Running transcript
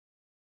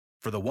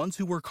For the ones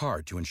who work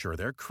hard to ensure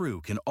their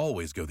crew can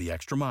always go the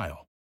extra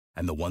mile,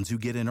 and the ones who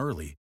get in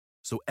early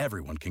so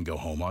everyone can go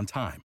home on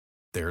time,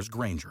 there's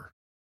Grainger,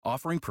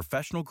 offering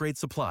professional-grade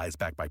supplies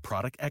backed by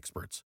product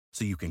experts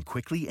so you can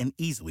quickly and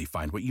easily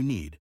find what you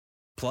need.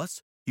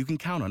 Plus, you can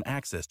count on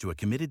access to a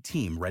committed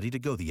team ready to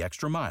go the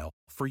extra mile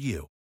for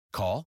you.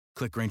 Call,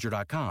 click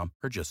Grainger.com,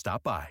 or just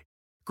stop by.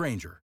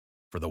 Grainger,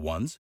 for the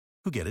ones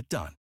who get it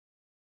done.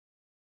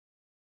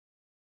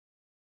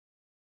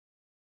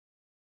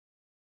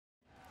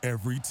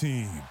 Every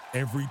team,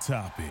 every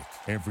topic,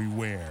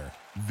 everywhere.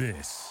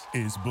 This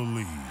is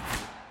Believe.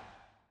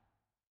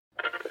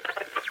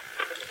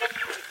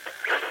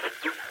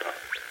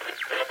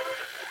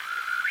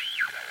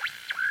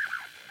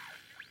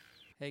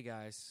 Hey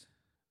guys,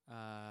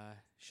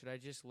 should I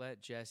just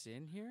let Jess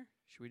in here?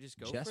 Should we just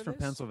go Jess for from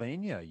this?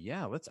 Pennsylvania.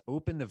 Yeah, let's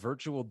open the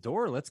virtual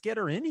door. Let's get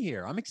her in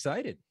here. I'm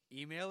excited.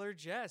 Email her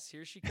Jess.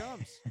 Here she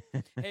comes.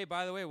 Hey,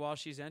 by the way, while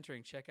she's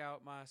entering, check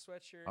out my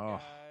sweatshirt, Oh,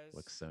 guys.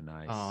 looks so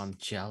nice. Oh, I'm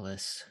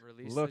jealous.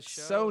 Looks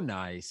so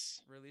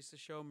nice. Release the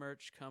show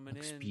merch coming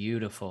Looks in.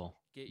 beautiful.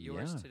 Get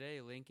yours Yeah.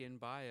 today. Link in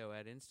bio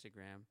at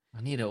Instagram.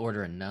 I need to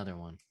order another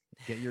one.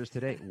 Get yours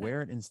today.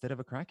 Wear it instead of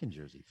a Kraken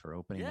jersey for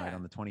opening night Yeah.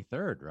 on the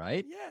 23rd,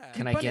 right? Yeah.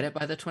 Can I get it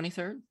by the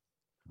 23rd?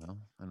 Well,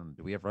 I don't know.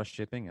 Do we have rush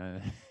shipping?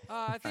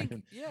 I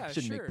think, yeah,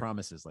 shouldn't sure. make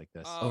promises like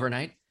this.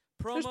 Overnight?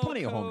 There's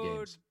plenty of home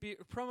games.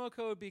 Promo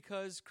code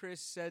because Chris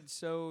said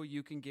so.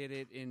 You can get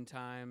it in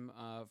time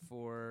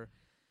for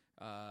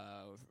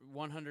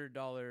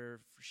 $100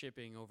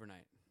 shipping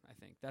overnight. I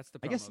think that's the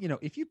promo I guess, code.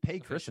 if you pay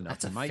Chris enough,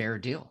 That's a he might, fair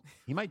deal.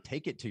 he might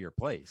take it to your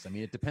place. I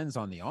mean, it depends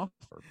on the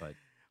offer, but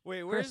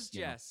Wait, where's Chris,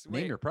 Jess?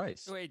 name your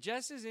price. Wait,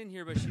 Jess is in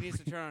here, but she needs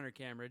to turn on her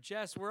camera.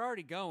 Jess, we're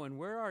already going.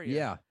 Where are you?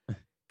 Yeah.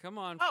 Come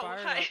on, Oh, fire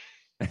hi. it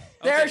up.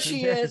 There Okay,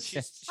 she is.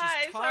 She's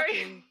Hi, talking.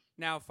 sorry.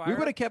 Now, fire We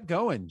would up. have kept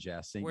going,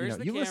 Jess. And, Where's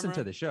the you listen to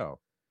camera? the show.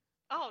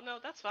 Oh, no,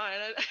 that's fine.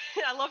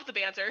 I love the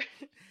banter.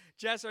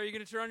 Jess, are you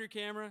going to turn on your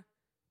camera?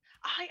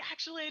 I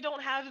actually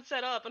don't have it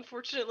set up,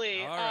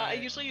 unfortunately. All I right.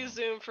 usually use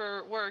Zoom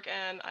for work,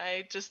 and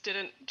I just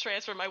didn't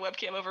transfer my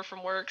webcam over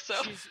from work, so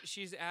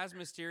She's as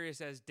mysterious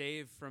as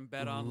Dave from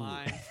Bet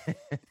Online.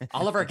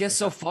 All of our guests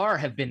so far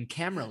have been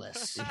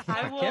cameraless.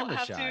 I will Camera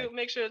have shy. to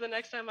make sure the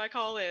next time I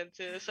call in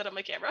to set up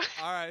my camera.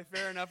 All right,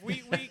 fair enough. We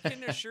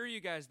can assure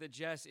you guys that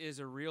Jess is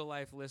a real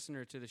life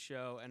listener to the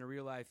show and a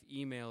real life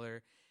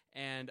emailer.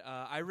 And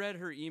I read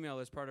her email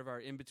as part of our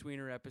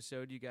In-Betweener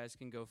episode. You guys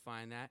can go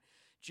find that.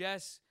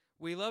 Jess,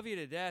 we love you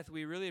to death.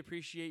 We really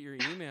appreciate your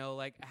email.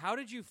 Like, how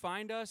did you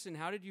find us and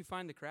how did you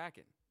find the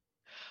Kraken?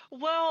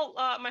 Well,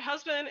 my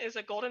husband is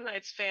a Golden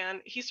Knights fan.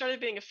 He started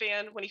being a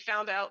fan when he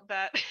found out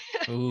that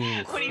Ooh.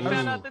 when he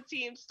found out the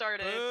team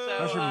started. So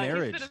How's your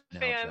marriage he's been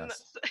now, a fan.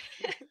 Jess?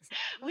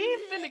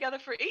 We've been together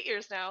for 8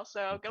 years now,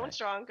 so going Okay.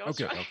 strong, going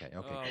Okay, strong. okay.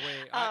 Oh,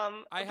 wait.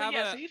 But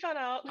have so he found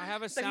out I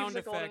have a that he was sound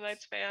a Golden effect.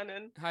 Knights fan,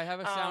 and I have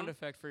a sound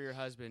effect for your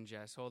husband,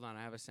 Jess. Hold on.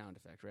 I have a sound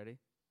effect. Ready?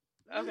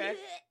 okay,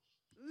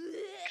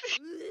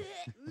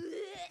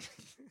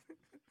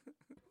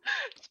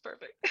 it's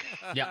perfect.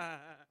 Yeah.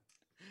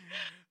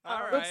 All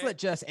right. Let's let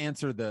Jess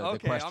answer the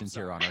Okay, questions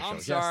I'm here on sorry. our show. I'm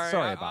Jess, sorry.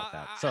 sorry about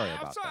that. Sorry I'm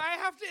about sorry. that.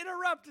 I have to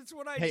interrupt. It's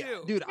what I Hey,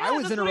 do. dude, Yeah, I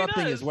was that's what he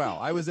interrupting does. as well.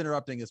 I was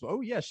interrupting as well.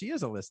 Oh, yeah, she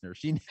is a listener.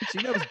 She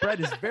knows Brett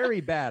is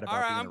very bad about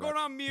All right. the I'm going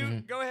on mute.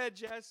 Mhm. Go ahead,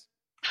 Jess.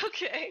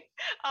 Okay.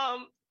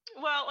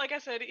 Well, like I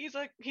said, he's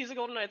a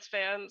Golden Knights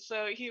fan,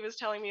 so he was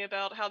telling me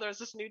about how there's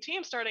this new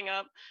team starting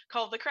up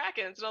called the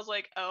Krakens, and I was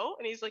like, oh,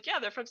 and he's like, yeah,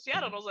 they're from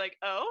Seattle, and I was like,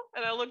 oh,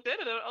 and I looked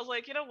into it, I was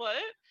like, you know what?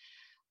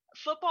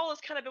 Football has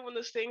kind of been one of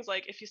those things,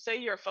 like, if you say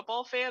you're a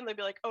football fan, they'd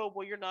be like, oh,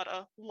 well, you're not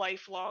a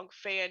lifelong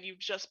fan, you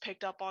just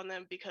picked up on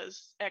them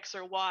because X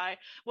or Y.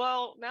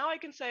 Well, now I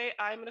can say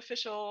I'm an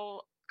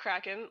official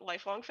Kraken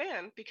lifelong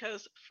fan,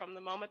 because from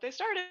the moment they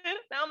started,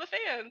 now I'm a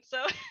fan,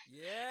 so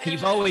Yeah.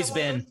 You've always it's one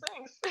of been.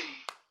 those things.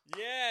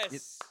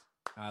 Yes.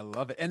 I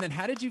love it. And then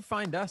how did you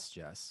find us,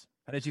 Jess?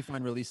 How did you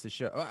find Release the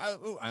Show?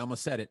 I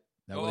almost said it.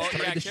 That was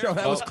started the show.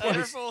 That was close.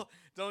 Careful.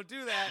 Don't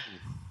do that.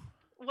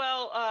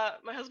 Well,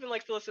 my husband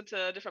likes to listen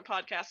to different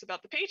podcasts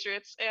about the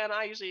Patriots, and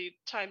I usually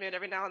chime in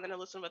every now and then and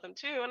listen with him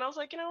too. And I was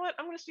like, you know what?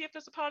 I'm going to see if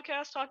there's a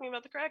podcast talking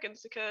about the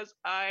Krakens, because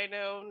I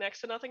know next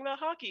to nothing about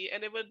hockey,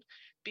 and it would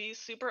be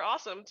super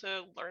awesome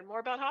to learn more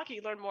about hockey,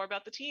 learn more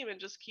about the team,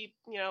 and just keep,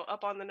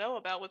 up on the know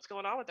about what's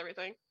going on with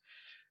everything.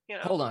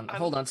 Hold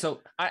on.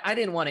 So I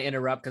didn't want to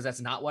interrupt because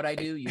that's not what I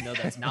do.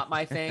 That's not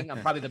my thing. I'm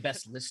probably the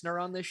best listener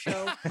on this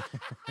show.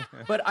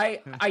 But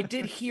I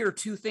did hear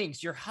two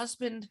things. Your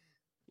husband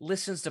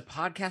listens to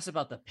podcasts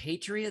about the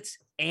Patriots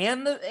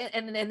and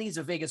he's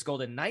a Vegas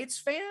Golden Knights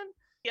fan.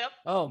 Yep.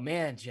 Oh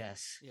man,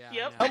 Jess. Yeah.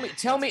 Yep. I know.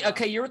 Tell me. That's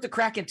Okay, you're with the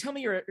Kraken. Tell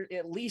me you're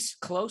at least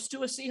close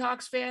to a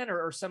Seahawks fan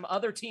or some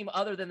other team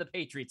other than the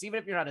Patriots, even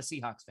if you're not a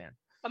Seahawks fan.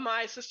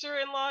 My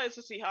sister-in-law is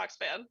a Seahawks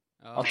fan.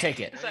 Oh. I'll take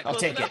it. Is that I'll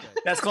close take it. enough?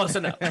 That's close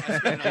enough. That's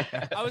good enough.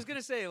 I was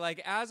gonna say,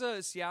 like, as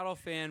a Seattle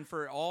fan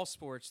for all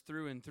sports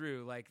through and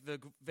through, like the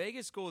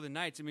Vegas Golden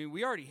Knights. I mean,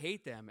 we already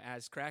hate them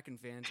as Kraken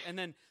fans, and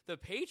then the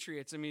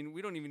Patriots. I mean,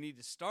 we don't even need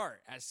to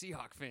start as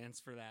Seahawk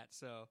fans for that.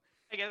 So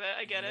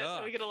I get it.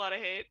 Yuck. We get a lot of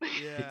hate.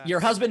 Yeah. Your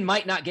husband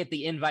might not get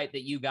the invite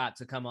that you got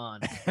to come on,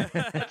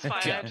 That's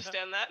fine. I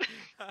understand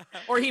that.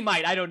 or he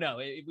might. I don't know.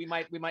 We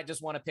might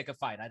just want to pick a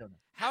fight. I don't know.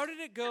 How did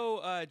it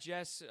go,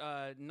 Jess?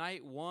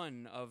 Night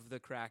one of the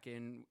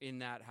Kraken in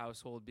that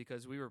household,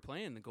 because we were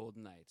playing the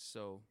Golden Knights.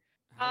 So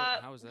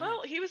how was that?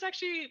 Well, he was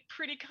actually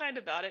pretty kind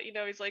about it.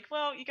 He's like,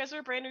 well, you guys are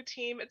a brand new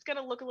team. It's going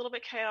to look a little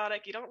bit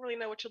chaotic. You don't really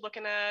know what you're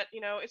looking at.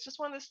 It's just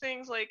one of those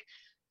things like,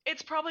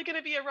 it's probably going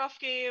to be a rough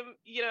game,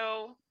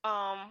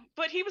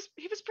 but he was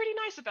pretty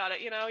nice about it.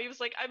 He was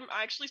like, I'm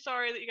actually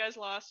sorry that you guys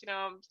lost. It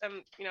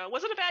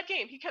wasn't a bad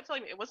game. He kept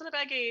telling me it wasn't a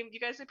bad game. You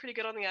guys did pretty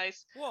good on the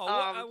ice.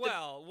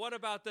 Well, what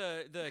about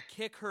the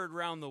kick heard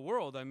around the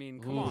world? I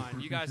mean, come on,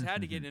 you guys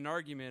had to get in an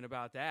argument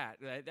about that.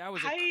 That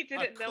was I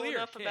didn't know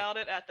enough about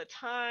it at the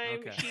time.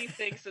 Okay. He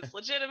thinks it's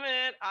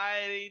legitimate.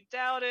 I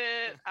doubt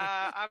it.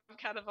 I'm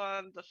kind of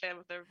on the fan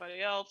with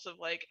everybody else of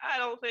like, I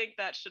don't think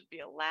that should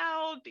be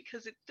allowed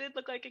because it did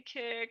look like a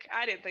kick.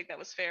 I didn't think that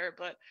was fair,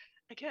 but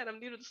again, I'm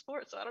new to the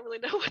sport, so I don't really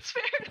know what's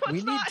fair and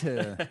what's not.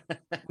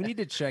 We need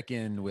to check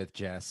in with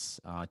Jess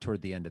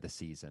toward the end of the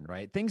season,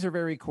 right? Things are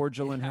very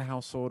cordial in her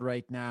household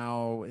right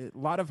now. A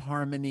lot of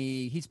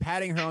harmony. He's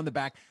patting her on the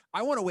back.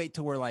 I want to wait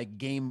till we're like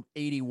game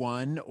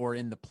 81 or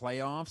in the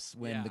playoffs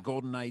when the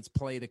Golden Knights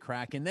play the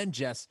Kraken. Then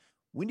Jess,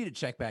 we need to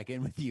check back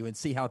in with you and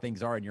see how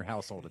things are in your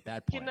household at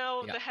that point.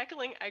 The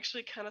heckling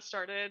actually kind of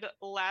started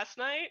last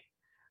night.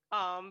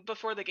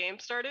 Before the game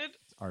started,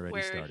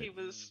 he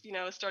was,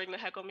 starting to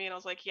heckle me, and I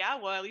was like, yeah,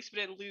 well, at least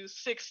we didn't lose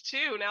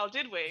 6-2. Now,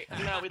 did we?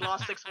 No, we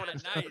lost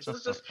 6-1. Nice.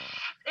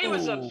 It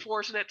was an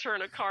unfortunate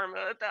turn of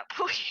karma at that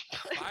point.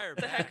 Fire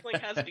the back.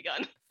 heckling has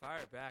begun.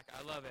 Fire back.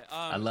 I love it.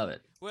 I love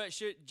it. Well,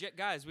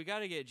 guys, we got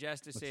to get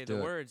Jess to say the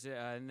words,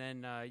 and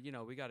then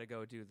we got to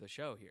go do the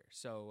show here.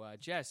 So,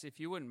 Jess, if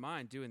you wouldn't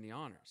mind doing the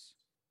honors.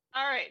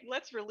 All right,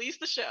 let's release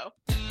the show.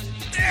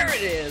 There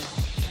it is.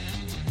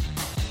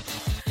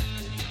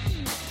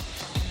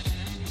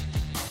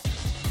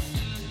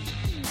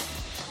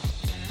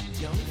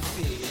 Young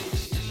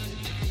fish.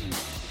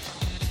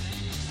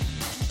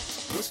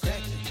 What's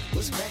cracking?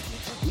 What's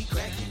cracking? We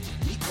cracking,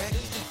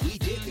 we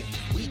dipping,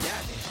 we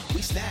diving,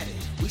 we sliding,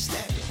 we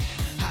snapping.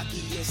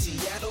 Hockey in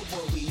Seattle,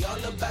 boy, we all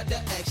about the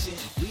action.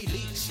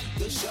 Release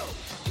the show.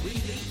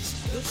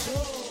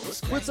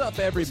 What's up,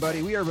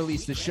 everybody? We are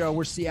Release the Show.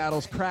 We're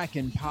Seattle's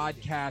Kraken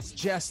podcast.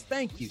 Jess,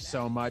 thank you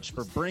so much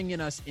for bringing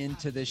us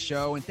into the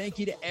show. And thank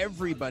you to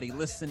everybody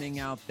listening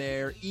out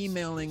there,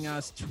 emailing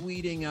us,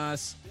 tweeting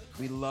us.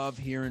 We love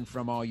hearing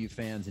from all you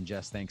fans. And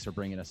Jess, thanks for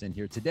bringing us in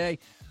here today.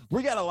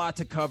 We got a lot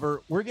to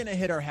cover. We're going to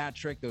hit our hat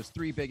trick, those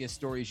three biggest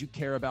stories you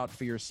care about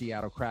for your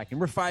Seattle Kraken.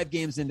 We're 5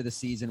 games into the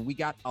season. We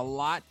got a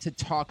lot to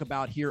talk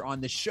about here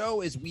on the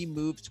show as we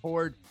move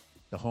toward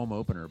the home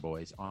opener,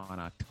 boys, on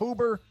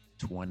October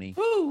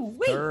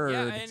 23rd.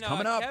 Yeah, and it's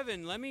coming up.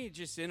 Kevin, let me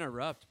just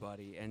interrupt,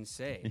 buddy, and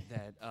say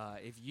that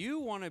if you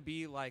want to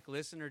be like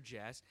listener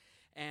Jess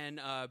and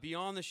be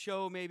on the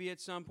show maybe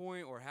at some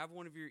point or have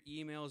one of your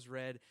emails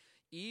read,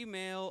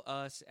 email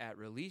us at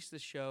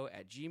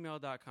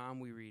releasetheshow@gmail.com.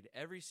 We read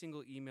every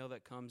single email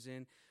that comes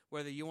in,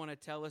 whether you want to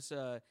tell us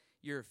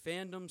your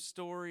fandom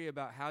story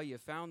about how you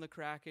found the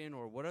Kraken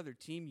or what other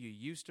team you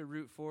used to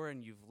root for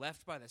and you've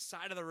left by the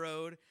side of the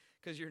road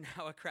because you're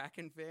now a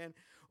Kraken fan,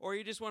 or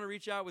you just want to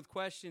reach out with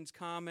questions,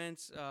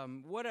 comments,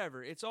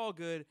 whatever. It's all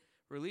good.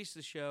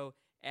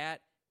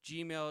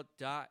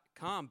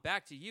 releasetheshow@gmail.com.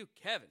 Back to you,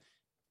 Kevin.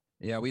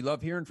 Yeah, we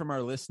love hearing from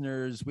our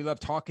listeners. We love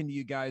talking to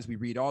you guys. We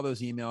read all those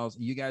emails.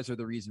 You guys are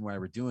the reason why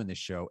we're doing this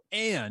show.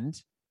 And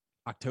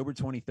October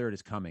 23rd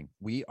is coming.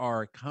 We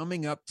are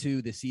coming up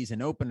to the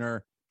season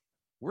opener.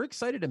 We're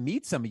excited to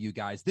meet some of you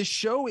guys. This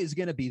show is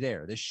going to be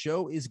there. This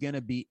show is going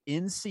to be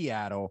in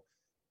Seattle.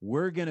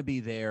 We're going to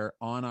be there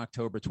on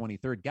October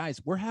 23rd.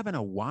 Guys, we're having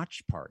a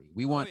watch party.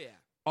 We want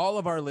all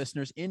of our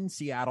listeners in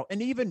Seattle,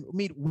 and even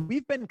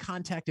we've been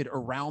contacted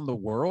around the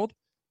world.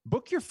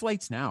 Book your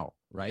flights now,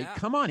 right? Yeah.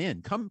 Come on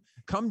in. Come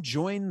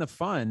join the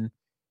fun.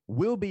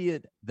 We'll be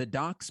at the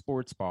Dock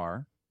Sports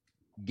Bar.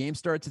 Game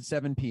starts at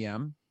 7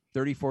 p.m.,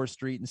 34th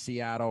Street in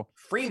Seattle.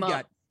 Free.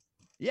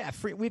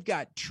 We've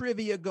got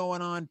trivia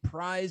going on,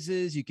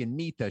 prizes. You can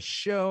meet the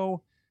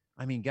show.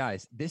 I mean,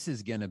 guys, this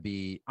is going to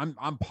be,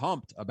 I'm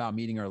pumped about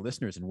meeting our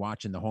listeners and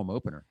watching the home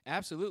opener.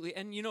 Absolutely.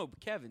 And,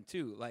 Kevin,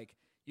 too, like,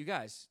 you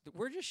guys,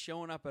 we're just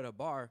showing up at a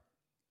bar.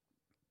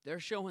 They're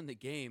showing the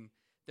game.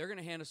 They're going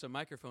to hand us a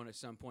microphone at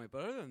some point.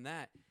 But other than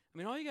that, I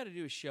mean, all you got to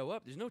do is show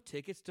up. There's no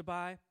tickets to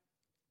buy.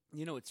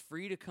 It's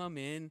free to come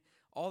in,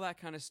 all that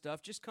kind of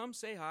stuff. Just come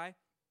say hi.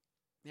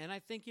 And I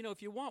think,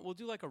 if you want, we'll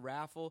do like a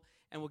raffle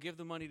and we'll give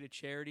the money to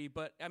charity.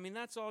 But, I mean,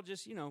 that's all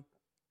just,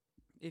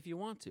 if you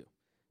want to.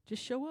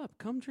 Just show up.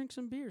 Come drink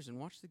some beers and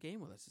watch the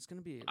game with us. It's going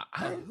to be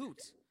a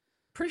hoot.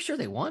 Pretty sure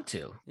they want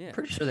to. Yeah.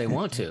 Pretty sure they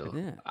want to.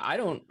 Yeah. I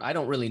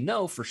don't really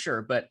know for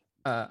sure, but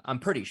I'm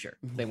pretty sure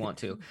they want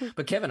to.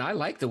 But Kevin, I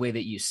like the way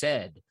that you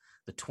said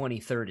the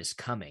 23rd is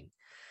coming.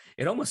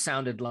 It almost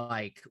sounded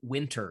like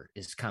winter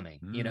is coming.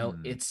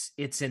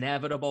 It's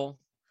inevitable.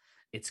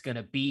 It's going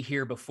to be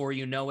here before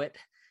you know it.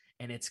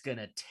 and it's going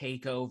to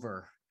take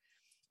over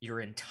your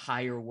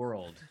entire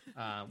world.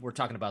 We're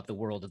talking about the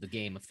world of the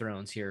Game of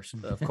Thrones here,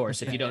 of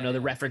course. If you don't know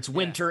the reference,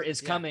 winter is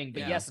coming.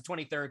 But yes, the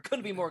 23rd,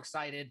 couldn't be more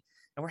excited.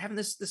 And we're having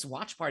this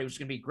watch party, which is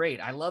going to be great.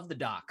 I love the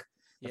doc.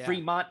 The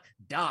Fremont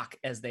dock,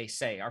 as they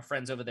say. Our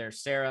friends over there,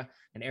 Sarah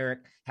and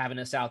Eric, having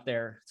us out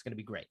there. It's going to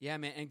be great. Yeah,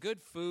 man. And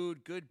good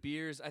food, good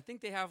beers. I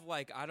think they have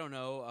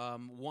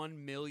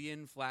 1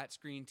 million flat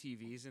screen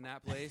TVs in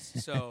that place.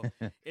 So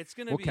it's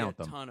going to be a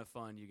ton of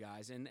fun, you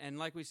guys. And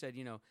like we said,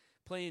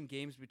 playing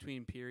games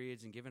between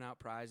periods and giving out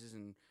prizes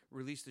and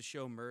release the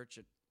show merch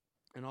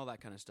and all that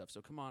kind of stuff. So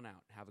come on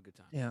out. Have a good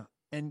time. Yeah.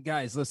 And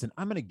guys, listen,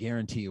 I'm going to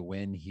guarantee a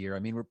win here. I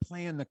mean, we're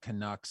playing the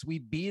Canucks. We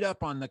beat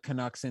up on the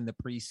Canucks in the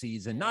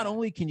preseason. Yeah. Not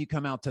only can you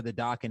come out to the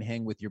dock and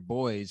hang with your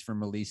boys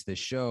from Release the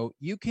Show,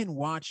 you can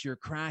watch your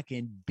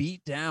Kraken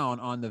beat down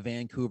on the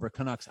Vancouver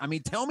Canucks. I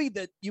mean, tell me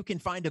that you can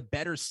find a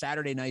better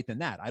Saturday night than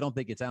that. I don't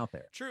think it's out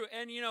there. True.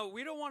 And,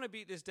 we don't want to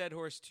beat this dead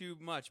horse too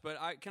much, but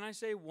can I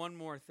say one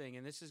more thing?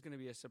 And this is going to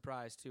be a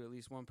surprise to at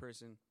least one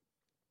person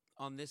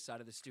on this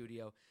side of the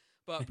studio.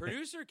 But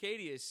producer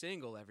Katie is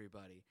single,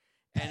 everybody.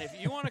 And if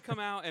you want to come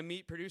out and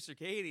meet producer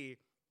Katie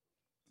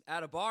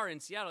at a bar in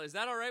Seattle, is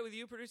that all right with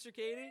you, producer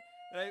Katie?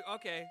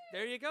 Okay,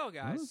 there you go,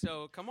 guys.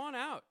 So come on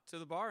out to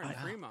the bar in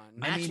Fremont.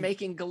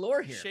 Matchmaking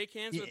galore here. Shake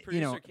hands with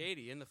producer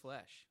Katie in the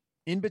flesh.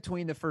 In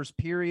between the first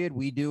period,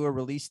 we do a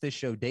Release This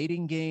Show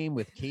dating game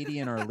with Katie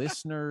and our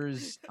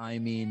listeners. I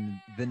mean,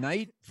 the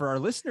night for our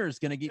listeners is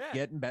going to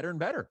getting better and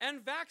better. And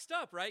vaxxed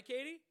up, right,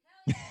 Katie?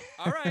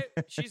 All right.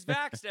 She's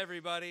vaxxed,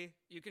 everybody.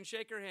 You can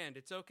shake her hand.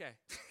 It's okay.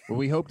 Well,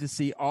 we hope to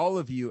see all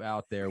of you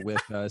out there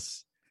with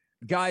us.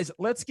 Guys,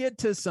 let's get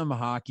to some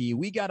hockey.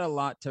 We got a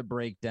lot to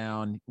break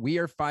down. We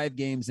are 5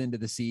 games into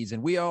the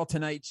season. We all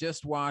tonight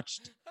just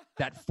watched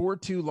that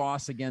 4-2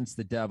 loss against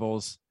the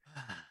Devils.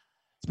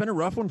 It's been a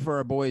rough one for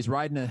our boys.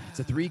 It's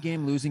a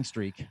 3-game losing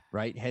streak,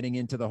 right? Heading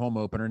into the home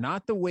opener.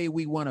 Not the way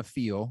we want to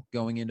feel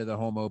going into the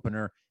home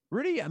opener.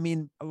 Really, I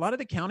mean, a lot of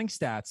the counting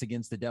stats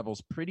against the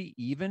Devils pretty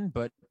even,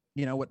 but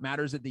what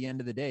matters at the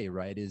end of the day,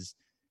 right, is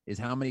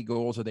how many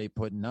goals are they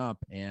putting up?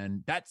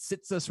 And that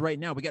sits us right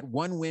now. We got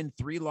 1 win,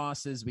 3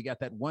 losses. We got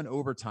that 1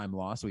 overtime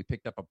loss. So we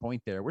picked up a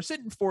point there. We're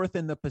sitting 4th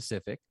in the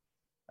Pacific,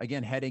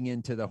 again, heading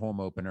into the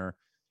home opener.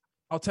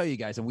 I'll tell you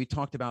guys, and we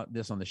talked about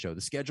this on the show, the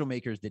schedule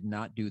makers did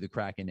not do the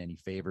Kraken any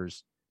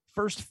favors.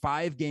 First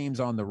 5 games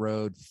on the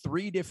road,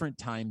 3 different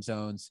time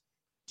zones,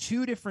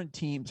 2 different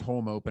teams'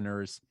 home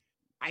openers.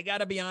 I got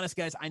to be honest,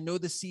 guys, I know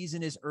the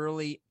season is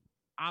early.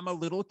 I'm a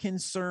little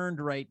concerned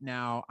right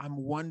now. I'm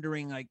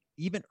wondering,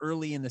 even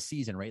early in the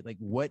season, right?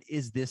 What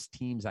is this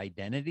team's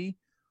identity?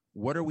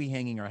 What are we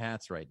hanging our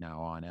hats right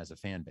now on as a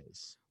fan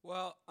base?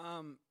 Well,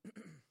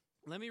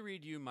 let me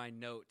read you my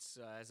notes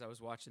as I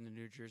was watching the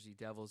New Jersey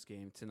Devils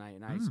game tonight,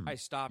 and I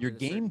stopped. Your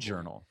game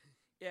journal.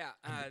 Yeah,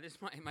 this is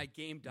my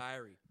game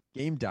diary.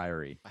 Game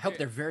diary. I hope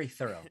they're very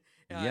thorough.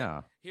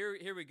 Yeah.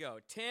 Here we go.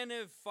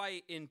 Tanev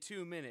fight in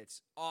 2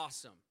 minutes.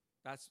 Awesome.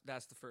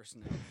 That's the first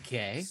note.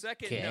 Okay.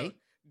 Second note.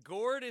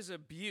 Gord is a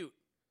beaut.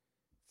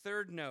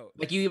 Third note.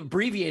 Like you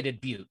abbreviated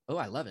beaut. Oh,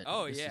 I love it.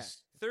 Oh,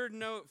 Third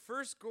note.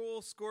 First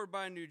goal scored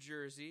by New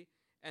Jersey.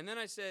 And then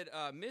I said,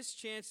 missed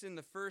chance in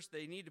the first.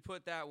 They need to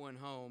put that one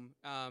home.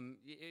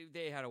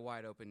 They had a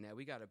wide open net.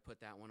 We got to put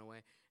that one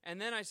away. And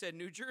then I said,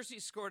 New Jersey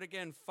scored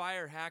again.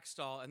 Fire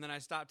Hackstall. And then I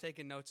stopped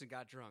taking notes and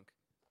got drunk.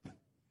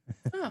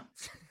 Oh.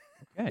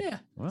 Okay. Yeah.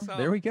 Well,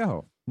 there we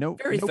go.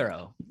 Very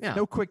thorough. Yeah.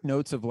 No quick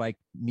notes of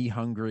me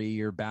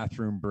hungry or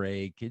bathroom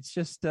break. It's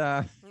just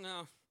no.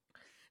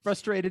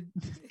 Frustrated,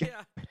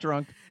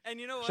 drunk. And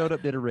you know what? Showed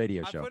up, did a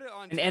radio show.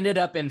 And ended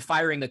up in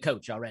firing the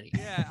coach already.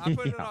 Yeah, I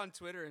put it on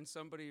Twitter and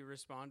somebody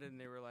responded and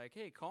they were like,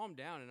 "Hey, calm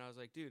down." And I was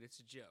like, "Dude, it's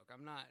a joke.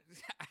 I'm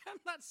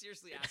not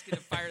seriously asking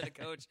to fire the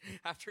coach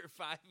after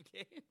 5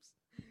 games."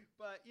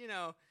 But,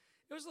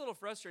 it was a little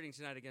frustrating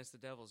tonight against the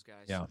Devils,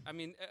 guys. Yeah. I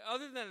mean,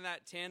 other than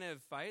that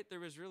Tanev fight, there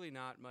was really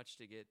not much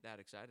to get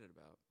that excited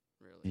about,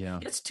 really. Yeah.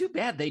 It's too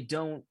bad they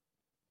don't,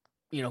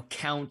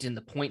 count in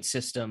the point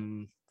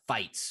system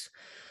fights.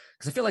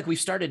 Because I feel like we've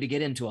started to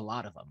get into a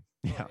lot of them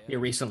here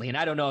recently. And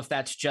I don't know if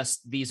that's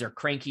just these are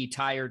cranky,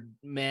 tired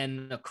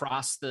men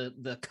across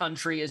the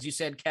country, as you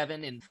said,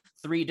 Kevin, in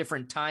 3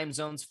 different time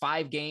zones,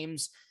 5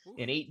 games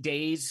in 8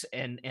 days.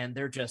 And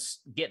they're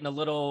just getting a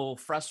little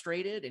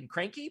frustrated and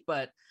cranky.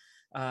 But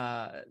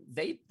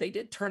they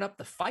did turn up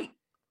the fight,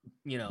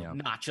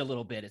 notch a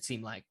little bit, it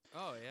seemed like.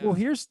 Oh, yeah. Well,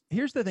 here's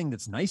the thing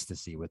that's nice to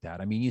see with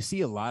that. I mean, you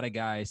see a lot of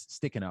guys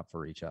sticking up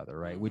for each other,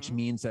 right? Mm-hmm. Which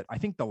means that I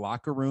think the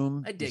locker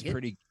room is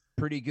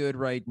pretty good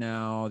right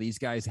now. These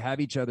guys have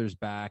each other's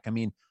back. I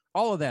mean,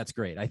 all of that's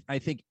great. I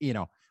think,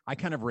 I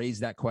kind of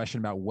raised that question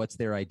about what's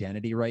their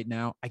identity right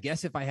now. I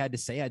guess if I had to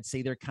say, I'd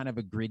say they're kind of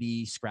a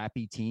gritty,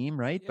 scrappy team,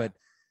 right? Yeah. But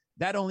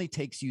that only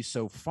takes you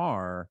so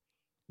far.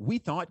 We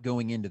thought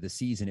going into the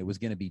season, it was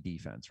going to be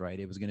defense, right?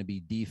 It was going to be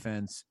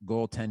defense,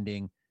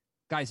 goaltending.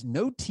 Guys,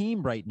 no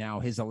team right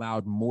now has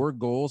allowed more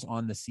goals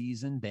on the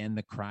season than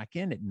the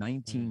Kraken at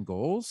 19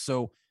 goals.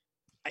 So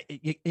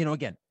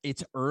again,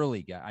 it's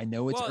early, guy. I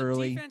know it's well,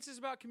 early. Defense is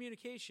about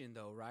communication,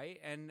 though, right?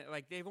 And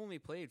like they've only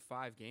played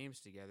 5 games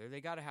together.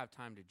 They got to have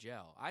time to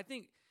gel. I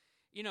think,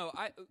 you know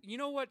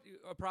what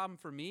a problem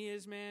for me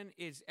is, man,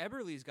 is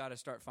Eberle's got to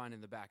start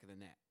finding the back of the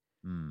net.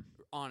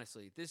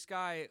 Honestly, this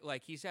guy,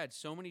 like, he's had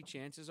so many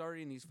chances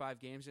already in these 5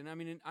 games, and I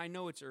mean, I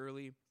know it's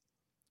early.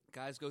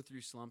 Guys go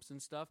through slumps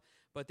and stuff,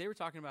 but they were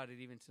talking about it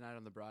even tonight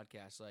on the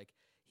broadcast. Like,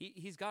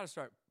 he's got to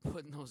start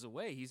putting those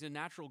away. He's a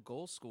natural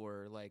goal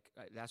scorer. Like,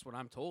 that's what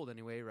I'm told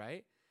anyway,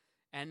 right?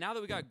 And now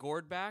that we got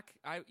Gord back,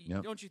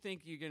 don't you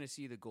think you're going to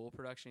see the goal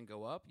production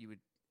go up? You would,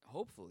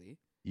 hopefully.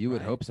 You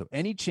would hope so.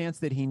 Any chance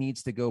that he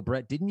needs to go,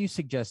 Brett? Didn't you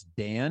suggest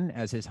Dan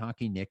as his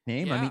hockey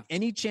nickname? Yeah. I mean,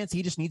 any chance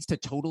he just needs to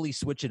totally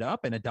switch it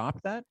up and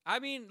adopt that? I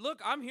mean,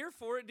 look, I'm here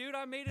for it, dude.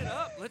 I made it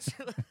up. Let's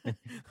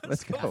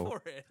go.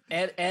 for it.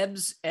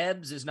 Ebbs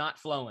is not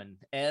flowing.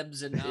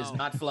 Ebbs is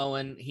not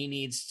flowing. He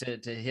needs to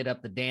hit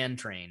up the Dan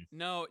train.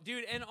 No,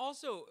 dude. And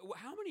also,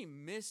 how many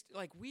missed?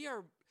 Like, we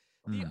are.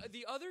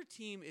 The other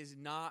team is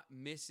not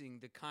missing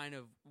the kind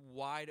of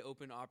wide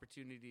open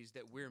opportunities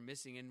that we're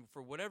missing, and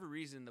for whatever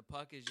reason, the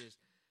puck is just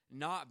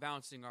not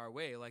bouncing our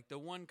way. Like, the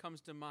one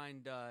comes to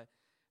mind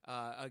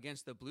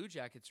against the Blue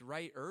Jackets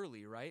right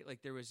early, right?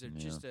 Like, there was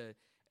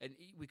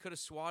we could have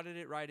swatted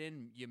it right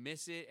in. You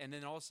miss it, and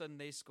then all of a sudden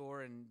they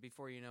score, and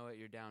before you know it,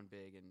 you're down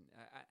big. And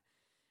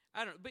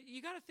I don't. But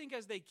you got to think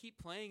as they keep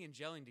playing and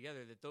gelling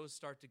together that those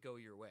start to go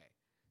your way.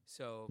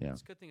 So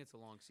it's a good thing it's a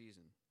long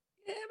season.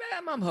 Yeah,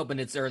 I'm hoping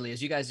it's early.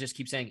 As you guys just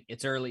keep saying,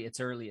 it's early, it's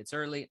early, it's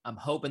early. I'm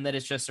hoping that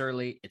it's just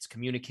early. It's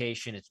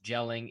communication, it's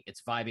gelling,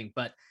 it's vibing.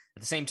 But at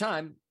the same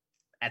time,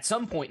 at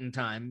some point in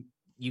time,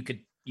 you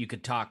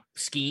could talk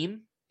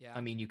scheme. Yeah.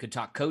 I mean, you could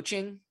talk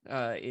coaching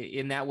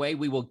in that way.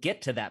 We will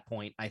get to that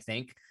point, I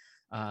think.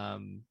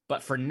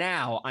 But for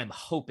now, I'm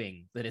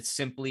hoping that it's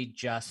simply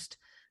just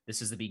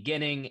this is the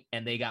beginning,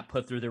 and they got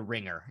put through the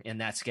ringer in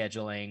that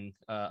scheduling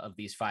of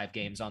these 5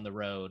 games on the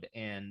road,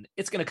 and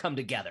it's going to come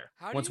together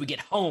once we get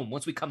home,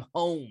 once we come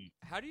home.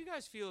 How do you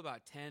guys feel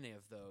about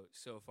Tanev, though,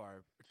 so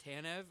far?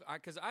 Tanev?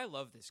 Because I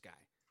love this guy.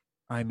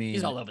 I mean,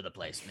 he's all over the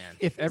place, man.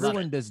 If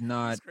everyone does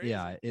not,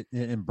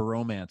 in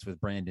bromance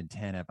with Brandon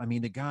Tanev, I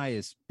mean, the guy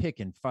is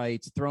picking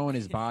fights, throwing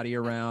his body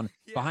around.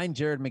 Behind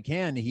Jared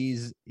McCann,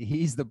 he's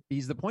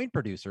the point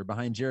producer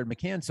behind Jared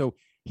McCann, so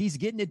he's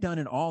getting it done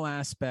in all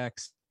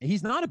aspects.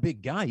 He's not a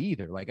big guy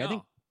either. Like, I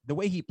think the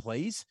way he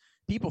plays,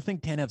 people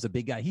think Tanev's a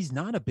big guy. He's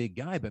not a big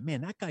guy, but man,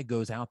 that guy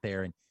goes out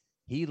there and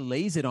he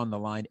lays it on the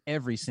line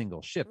every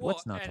single shift.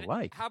 What's not to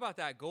like? How about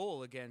that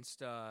goal against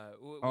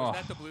was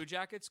that the Blue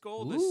Jackets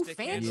goal? Ooh,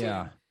 fancy.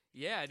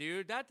 Yeah,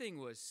 dude, that thing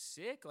was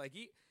sick. Like,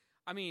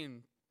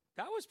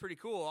 that was pretty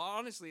cool,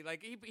 honestly.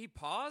 Like, he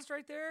paused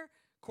right there,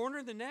 corner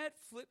of the net,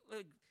 flip.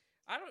 Like,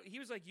 he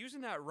was like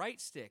using that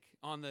right stick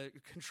on the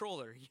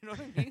controller. You know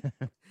what I mean?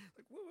 Like,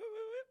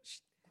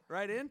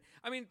 right in.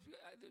 I mean,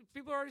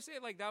 people already say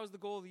like that was the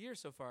goal of the year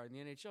so far in the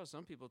NHL.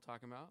 Some people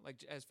talking about like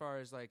as far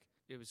as like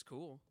it was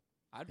cool.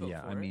 I'd vote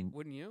for it.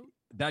 Wouldn't you?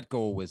 That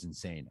goal was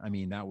insane. I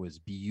mean, that was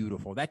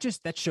beautiful. That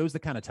shows the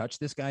kind of touch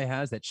this guy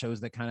has. That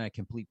shows the kind of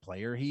complete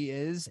player he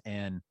is.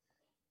 And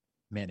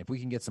man, if we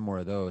can get some more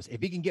of those,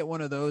 if he can get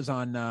one of those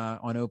on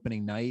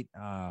opening night,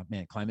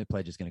 man, Climate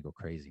Pledge is going to go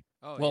crazy.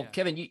 Oh, well, yeah.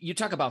 Kevin, you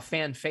talk about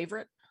fan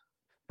favorite.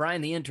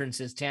 Brian, the intern,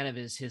 says Tanev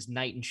is his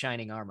knight in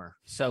shining armor.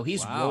 So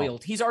he's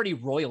royalty. He's already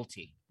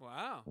royalty.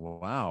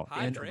 Wow.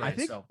 And Hydrate. I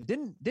think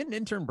didn't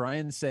intern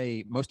Brian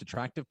say most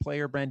attractive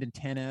player Brandon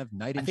Tanev,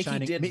 knight in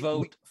shining? I think he did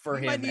vote for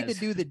him. We might need to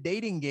do the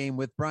dating game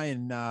with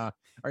Brian, our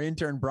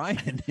intern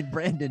Brian and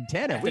Brandon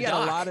Tanev. We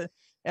got a lot of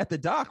at the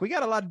dock. We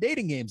got a lot of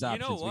dating games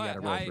options. You know what? We got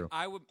to roll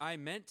through. I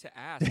meant to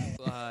ask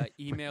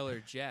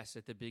emailer Jess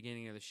at the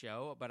beginning of the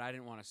show, but I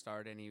didn't want to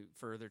start any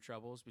further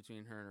troubles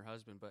between her and her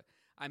husband. But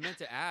I meant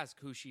to ask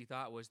who she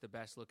thought was the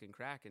best looking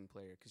Kraken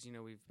player because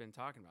we've been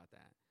talking about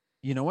that.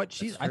 You know what?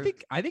 I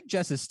think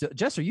Jess is still.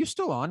 Jess, are you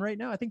still on right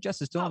now? I think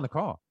Jess is still on the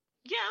call.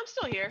 Yeah, I'm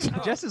still here.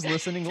 Jess is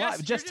listening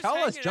live. Just tell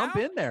us. Jump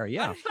in there.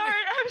 Yeah. Sorry,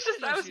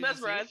 I was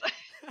mesmerized.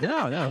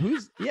 No.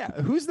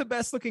 Who's the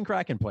best looking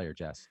Kraken player,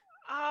 Jess?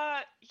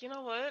 You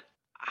know what?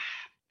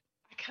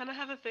 I kind of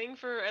have a thing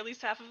for at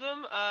least half of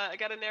them. I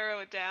got to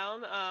narrow it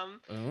down.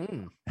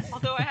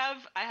 Although I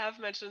have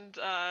mentioned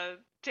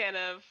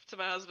Tanev to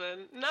my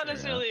husband, not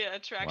necessarily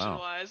attraction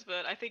wise,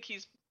 but I think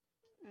he's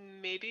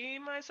maybe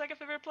my second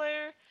favorite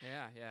player.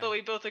 Yeah. But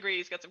we both agree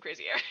he's got some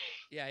crazy hair.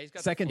 Yeah, he's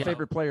got second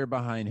favorite player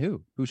behind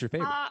who? Who's your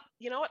favorite?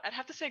 You know what? I'd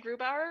have to say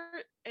Grubauer,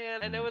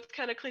 and I know it's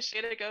kind of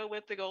cliche to go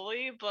with the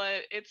goalie,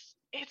 but it's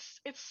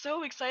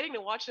so exciting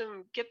to watch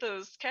him get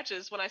those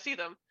catches when I see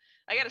them.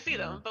 I got to see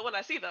them, but when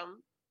I see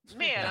them,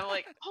 man, I'm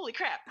like, holy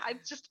crap!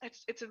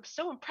 It's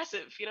so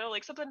impressive,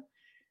 like something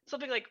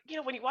something like,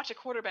 when you watch a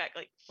quarterback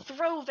like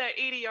throw that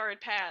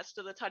 80-yard pass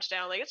to the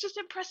touchdown, like it's just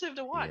impressive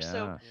to watch.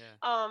 So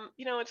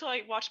until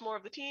I watch more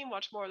of the team,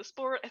 watch more of the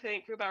sport, I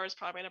think Grubauer is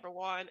probably number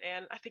one,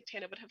 and I think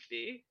Tandem would have to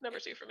be number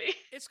two for me.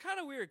 It's kind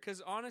of weird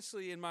because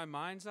honestly, in my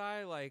mind's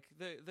eye, like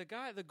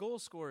the goal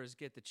scorers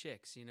get the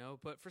chicks,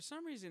 but for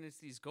some reason it's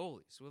these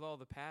goalies with all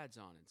the pads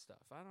on and stuff.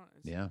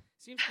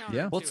 Seems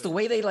counterintuitive. Well, it's the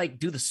way they like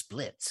do the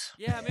splits.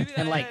 Yeah, maybe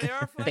and like they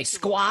are they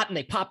squat and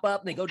they pop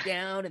up and they go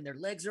down and their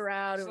legs are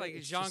out. It's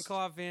like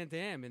Jean-Claude Van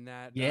Damme in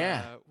that.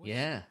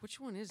 Which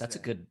one is that? That's a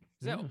good.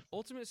 Is that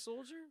Ultimate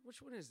Soldier?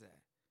 Which one is that?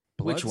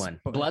 Which one?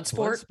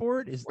 Bloodsport?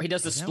 Bloodsport is where he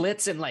does the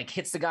splits and like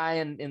hits the guy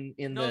in the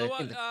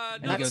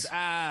and he goes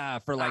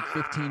for like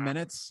 15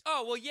 minutes.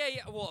 Oh well, yeah.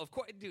 Well, of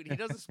course, dude, he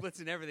does the splits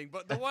and everything.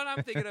 But the one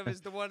I'm thinking of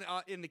is the one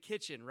in the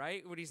kitchen,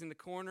 right? When he's in the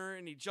corner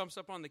and he jumps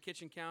up on the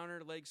kitchen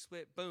counter, legs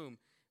split, boom,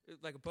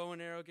 like a bow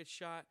and arrow gets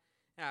shot.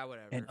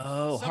 Whatever. And,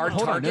 hard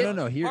target.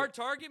 No. Here, hard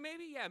target,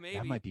 maybe. Yeah, maybe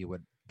that might be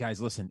what.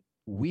 Guys, listen,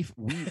 we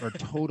are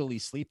totally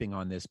sleeping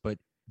on this, but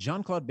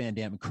Jean-Claude Van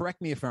Damme.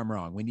 Correct me if I'm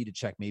wrong. We need to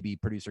check. Maybe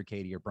producer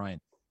Katie or Brian.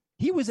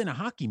 He was in a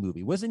hockey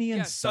movie, wasn't he?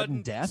 In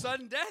Sudden Death.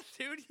 Sudden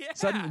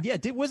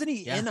Death, dude. Wasn't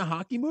he in a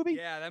hockey movie?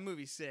 Yeah, that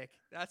movie's sick.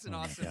 That's an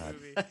awesome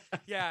movie.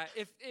 Yeah,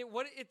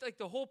 like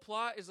the whole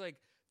plot is like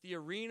the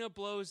arena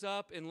blows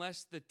up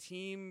unless the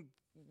team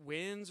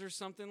wins or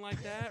something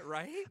like that,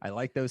 right? I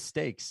like those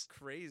stakes.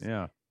 Crazy.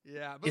 Yeah.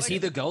 Yeah. Is he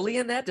the goalie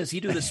in that? Does he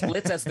do the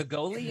splits as the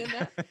goalie in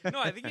that? No,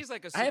 I think he's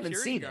like a security I haven't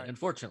seen guard. it,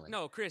 unfortunately.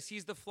 No, Chris,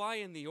 he's the fly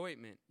in the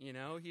ointment,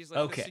 He's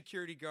like the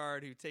security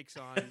guard who takes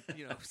on,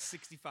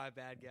 65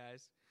 bad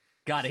guys.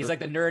 Got it. He's like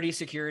the nerdy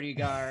security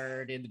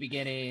guard in the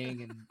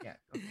beginning,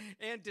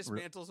 and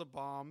dismantles a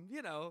bomb.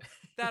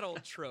 That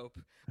old trope.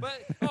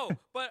 But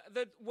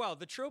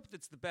the trope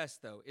that's the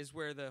best though is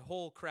where the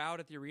whole crowd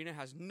at the arena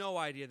has no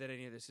idea that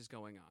any of this is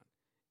going on,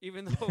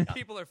 even though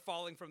people are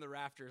falling from the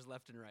rafters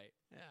left and right.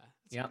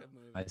 Yeah, that's a good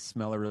movie. I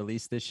smell a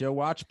release this show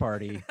watch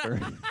party for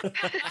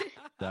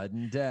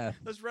Sudden Death.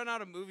 Let's run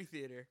out a movie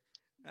theater.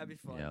 That'd be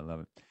fun. Yeah, I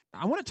love it.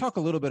 I want to talk a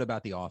little bit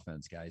about the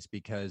offense, guys,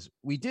 because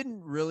we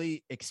didn't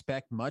really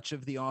expect much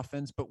of the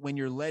offense, but when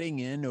you're letting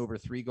in over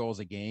 3 goals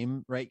a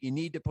game, right, you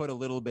need to put a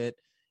little bit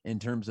in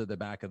terms of the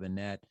back of the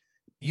net.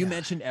 You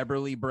mentioned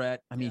Eberle,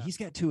 Brett. I mean, he's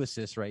got 2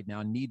 assists right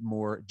now. Need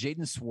more.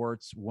 Jaden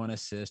Swartz, 1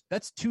 assist.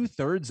 That's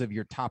 2/3 of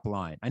your top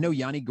line. I know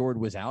Yanni Gord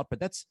was out, but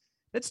that's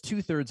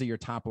 2/3 of your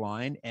top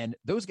line. And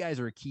those guys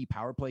are key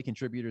power play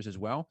contributors as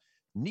well.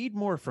 Need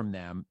more from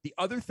them. The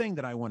other thing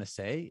that I want to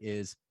say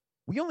is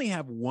we only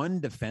have 1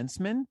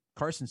 defenseman,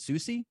 Carson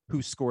Soucy,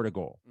 who scored a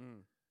goal.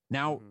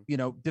 Now,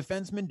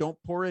 defensemen don't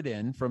pour it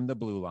in from the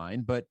blue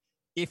line, but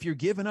if you're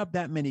giving up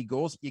that many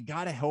goals, you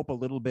got to help a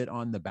little bit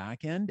on the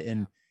back end.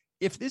 And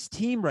if this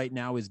team right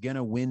now is going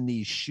to win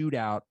these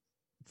shootout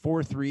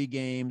 4-3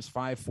 games,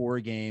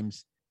 5-4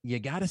 games, you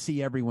got to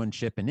see everyone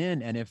chipping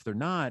in. And if they're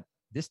not,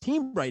 this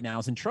team right now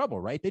is in trouble,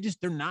 right?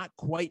 They're not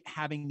quite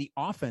having the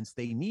offense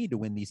they need to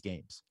win these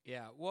games.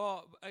 Yeah.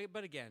 Well,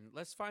 but again,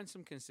 let's find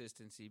some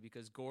consistency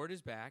because Gord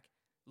is back.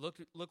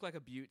 Looked like a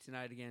beaut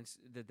tonight against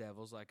the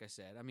Devils, like I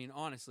said. I mean,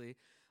 honestly,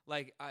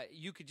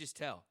 you could just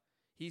tell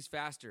he's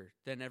faster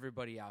than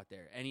everybody out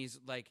there. And he's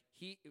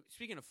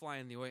speaking of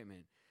flying the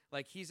ointment,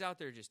 he's out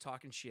there just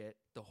talking shit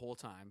the whole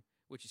time,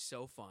 which is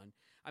so fun.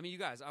 I mean, you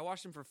guys, I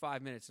watched him for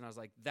 5 minutes and I was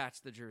like, that's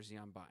the jersey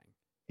I'm buying.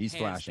 He's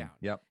flashing. Down.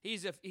 Yep.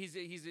 He's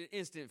an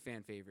instant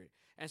fan favorite.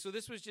 And so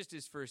this was just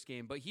his first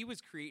game, but he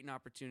was creating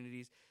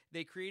opportunities.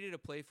 They created a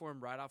play for him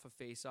right off a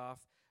face-off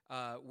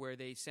where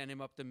they sent him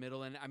up the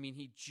middle. And, I mean,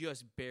 he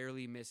just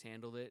barely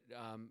mishandled it.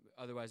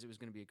 Otherwise, it was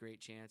going to be a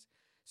great chance.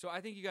 So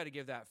I think you got to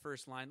give that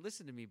first line.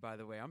 Listen to me, by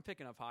the way. I'm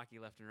picking up hockey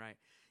left and right.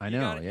 You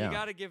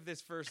got to give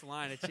this first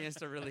line a chance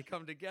to really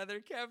come together.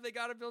 Kev, they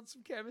got to build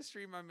some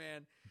chemistry, my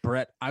man.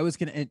 Brett, I was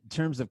going to, in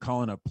terms of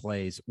calling up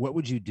plays, what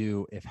would you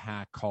do if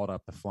Hack called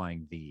up the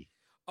flying V?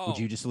 Would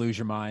you just lose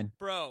your mind?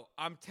 Bro,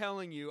 I'm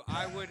telling you,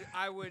 I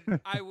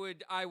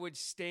would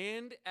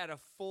stand at a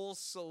full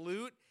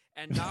salute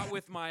and not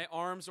with my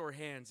arms or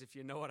hands, if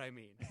you know what I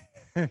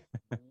mean.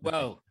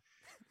 Whoa.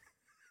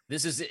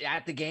 This is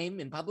at the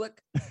game in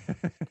public?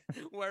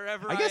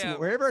 Wherever I guess am.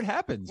 wherever it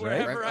happens,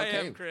 Wherever right? I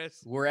am,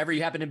 Chris. Wherever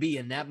you happen to be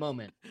in that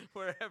moment.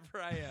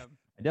 Wherever I am.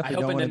 I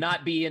hope to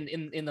not be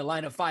in the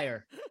line of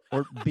fire.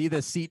 Or be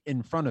the seat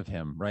in front of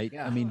him, right?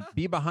 Yeah. I mean,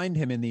 be behind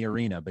him in the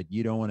arena, but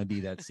you don't want to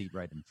be that seat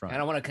right in front. I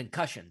don't want a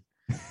concussion.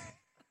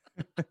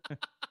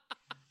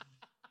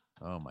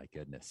 Oh, my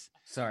goodness.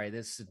 Sorry,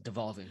 this is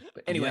devolving.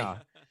 But anyway.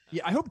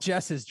 Yeah, I hope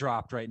Jess is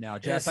dropped right now.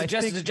 Jess, I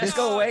think just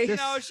go away.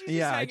 No, she's just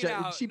hanging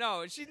out.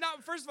 No, she's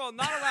not. First of all,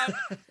 not allowed.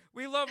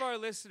 We love our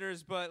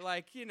listeners, but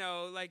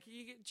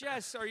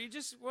Jess, are you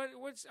just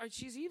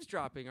she's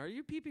eavesdropping? Are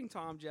you peeping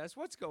Tom, Jess?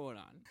 What's going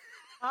on?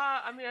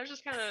 I mean, I was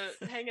just kind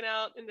of hanging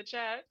out in the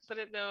chat, so I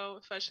didn't know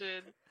if I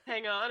should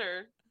hang on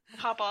or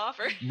hop off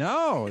or.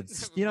 No,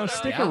 it's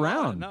stick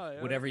around. No,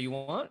 whatever you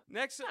want.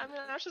 Next, I mean,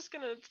 I was just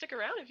gonna stick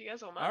around if you guys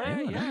don't all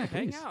mind. right, yeah,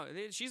 hang please. out.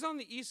 She's on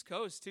the East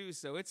Coast too,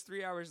 so it's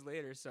 3 hours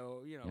later.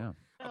 So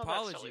Oh, that's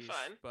apologies. totally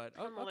fine. But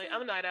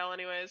I'm a night owl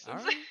anyways. all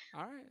right,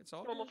 all right, it's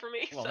all normal good. for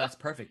me. Well, so. that's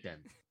perfect then.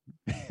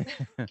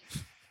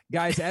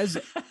 Guys,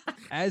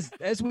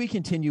 as we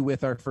continue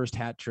with our first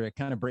hat trick,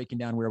 kind of breaking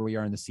down where we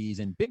are in the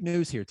season, big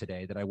news here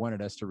today that I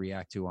wanted us to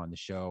react to on the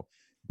show.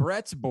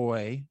 Brett's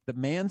boy, the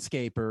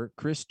manscaper,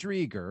 Chris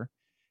Drieger,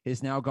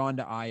 is now gone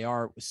to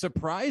IR.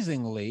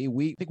 Surprisingly,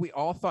 I think we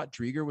all thought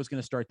Drieger was going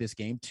to start this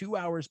game. 2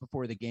 hours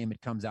before the game, it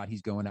comes out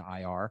he's going to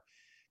IR.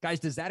 Guys,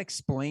 does that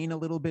explain a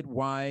little bit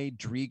why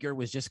Drieger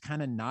was just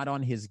kind of not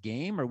on his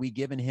game? Are we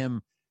giving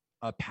him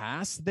a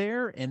pass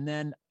there? And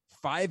then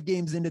 5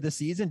 games into the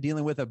season,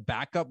 dealing with a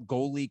backup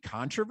goalie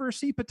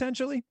controversy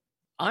potentially?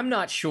 I'm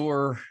not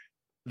sure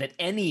that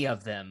any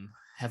of them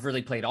have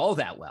really played all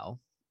that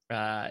well.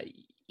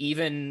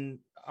 Even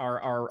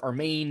our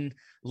main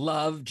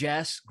love,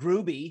 Jess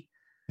Gruby,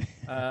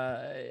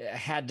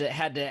 had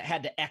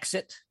to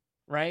exit,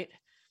 right?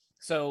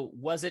 So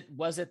was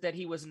it that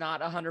he was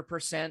not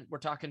 100%? We're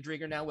talking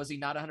Drieger now. Was he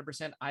not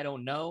 100%? I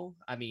don't know.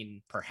 I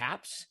mean,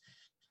 perhaps.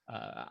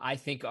 I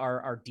think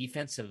our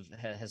defense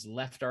has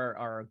left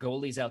our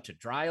goalies out to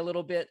dry a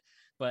little bit.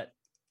 But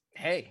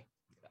hey,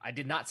 I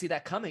did not see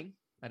that coming.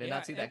 I did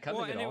not see that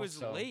coming at all. And it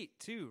was late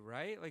too,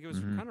 right? Like it was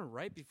kind of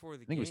right before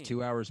the game. I think it was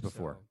 2 hours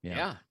before. So,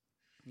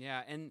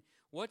 yeah. And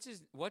what's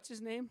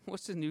his name?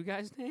 What's the new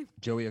guy's name?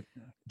 Joey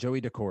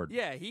Decord.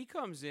 Yeah, he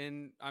comes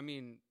in. I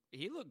mean,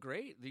 he looked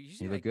great. You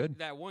see, he looked good.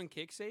 That one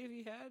kick save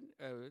he had,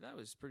 that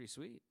was pretty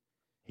sweet.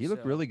 He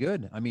looked really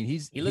good. I mean, he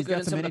looked good got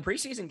in some of the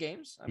preseason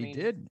games. He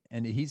did,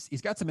 and he's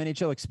got some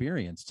NHL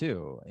experience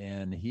too.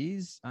 And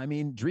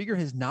Drieger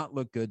has not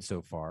looked good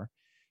so far.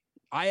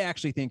 I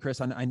actually think,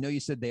 Chris, I know you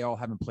said they all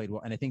haven't played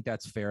well, and I think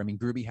that's fair. I mean,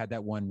 Gruby had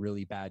that one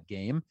really bad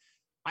game.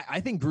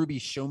 I think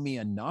Gruby's shown me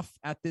enough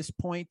at this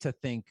point to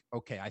think,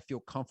 okay, I feel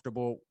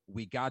comfortable.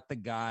 We got the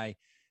guy.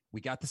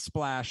 We got the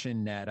splash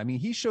in net. I mean,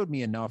 he showed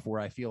me enough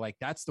where I feel like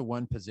that's the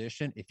one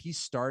position. If he's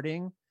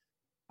starting,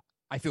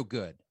 I feel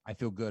good. I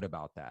feel good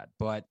about that.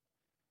 But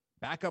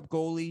backup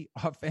goalie,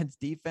 offense,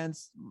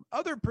 defense,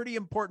 other pretty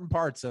important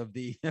parts of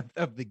the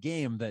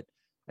game that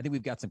I think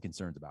we've got some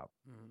concerns about.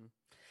 Mm-hmm.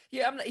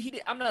 Yeah,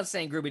 I'm not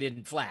saying Gruby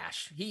didn't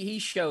flash. He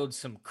showed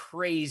some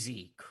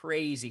crazy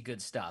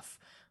good stuff.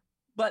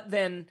 But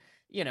then,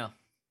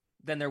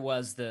 then there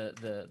was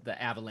the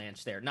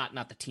avalanche there.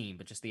 Not the team,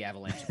 but just the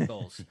avalanche of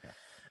goals.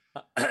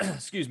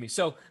 Excuse me.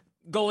 So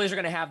goalies are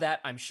going to have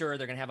that. I'm sure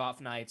they're going to have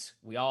off nights.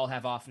 We all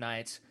have off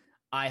nights.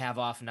 I have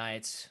off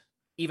nights,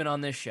 even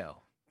on this show,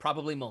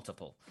 probably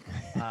multiple.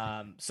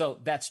 So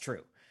that's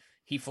true.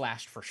 He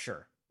flashed for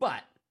sure.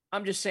 But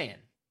I'm just saying,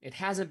 it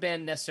hasn't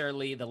been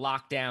necessarily the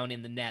lockdown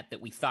in the net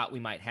that we thought we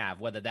might have,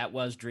 whether that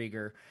was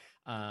Drieger.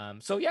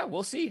 So yeah,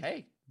 we'll see.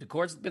 Hey,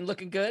 Decord's been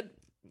looking good.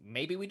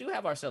 Maybe we do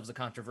have ourselves a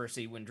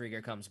controversy when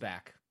Drieger comes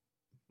back.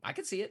 I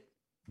could see it.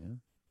 Yeah.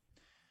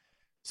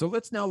 So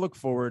let's now look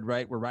forward,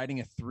 right? We're riding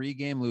a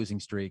 3-game losing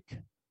streak.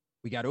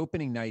 We got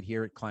opening night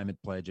here at Climate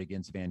Pledge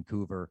against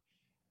Vancouver.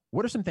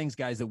 What are some things,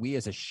 guys, that we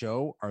as a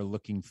show are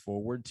looking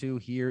forward to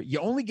here? You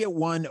only get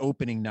one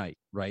opening night,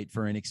 right,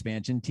 for an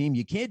expansion team.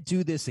 You can't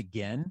do this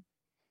again.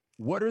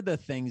 What are the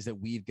things that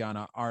we've got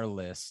on our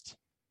list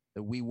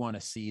that we want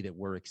to see that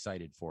we're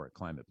excited for at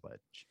Climate Pledge?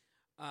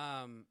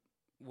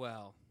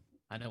 Well,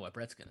 I know what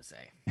Brett's going to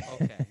say.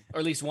 Okay. Or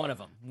at least one of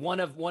them. One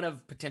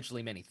of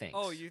potentially many things.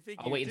 Oh, you think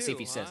I'll wait and see if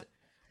he says it.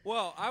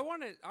 Well, I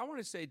want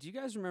to say, do you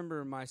guys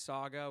remember my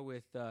saga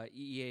with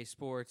EA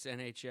Sports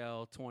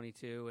NHL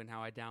 22 and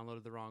how I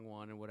downloaded the wrong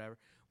one and whatever?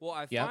 Well,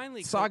 I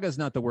finally saga's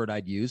not the word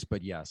I'd use,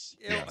 but yes.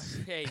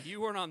 Hey, you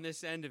weren't on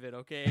this end of it,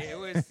 okay?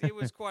 It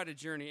was quite a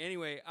journey.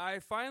 Anyway, I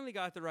finally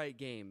got the right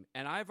game,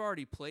 and I've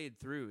already played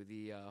through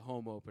the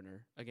home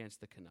opener against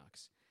the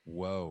Canucks.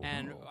 Whoa.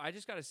 And I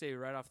just got to say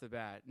right off the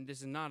bat, and this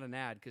is not an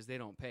ad because they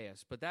don't pay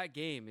us, but that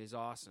game is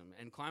awesome.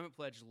 And Climate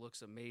Pledge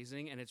looks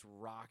amazing, and it's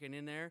rocking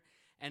in there.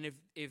 And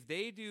if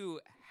they do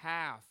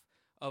half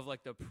of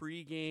like the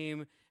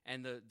pregame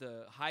and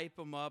the hype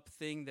them up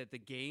thing that the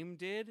game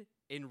did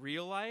in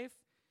real life,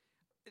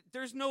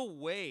 there's no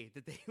way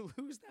that they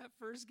lose that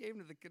first game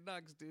to the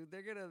Canucks, dude.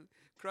 They're going to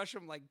crush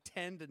them like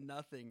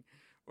 10-0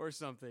 or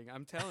something.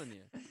 I'm telling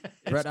you.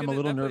 Brett, I'm a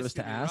little nervous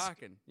to ask.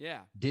 Rocking. Yeah.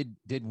 Did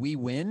we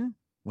win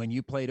when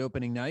you played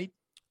opening night?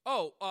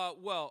 Oh,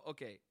 well,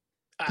 okay.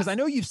 Because I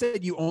know you've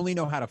said you only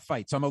know how to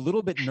fight, so I'm a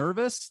little bit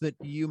nervous that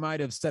you might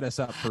have set us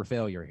up for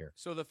failure here.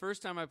 So the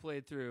first time I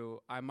played through,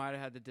 I might have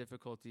had the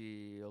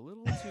difficulty a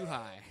little too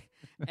high,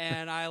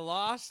 and I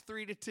lost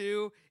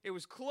 3-2. It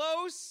was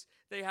close.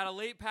 They had a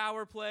late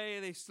power play.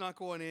 They snuck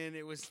one in.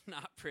 It was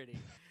not pretty.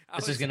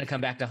 This is going to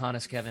come back to haunt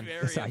us, Kevin.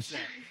 Very upset.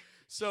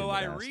 So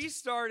I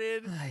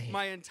restarted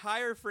my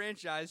entire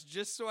franchise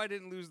just so I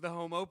didn't lose the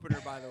home opener,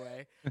 by the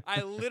way.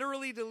 I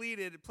literally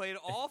played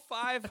all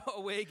 5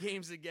 away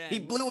games again. He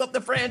blew up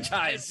the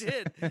franchise. I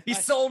did. He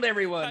sold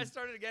everyone. I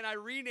started again. I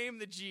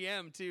renamed the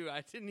GM, too.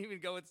 I didn't even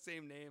go with the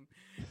same name.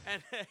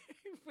 And I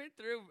went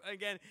through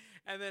again,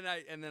 and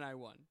then I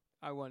won.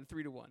 I won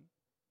 3-1.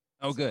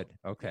 Oh, good.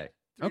 Okay.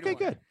 Okay,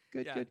 good.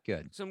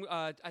 Good. Some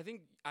I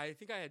think I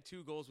had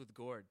 2 goals with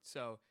Gord.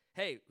 So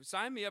hey,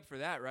 sign me up for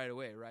that right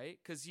away, right?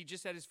 Because he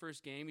just had his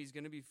first game. He's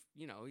going to be,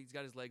 he's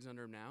got his legs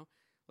under him now.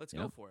 Let's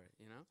go for it,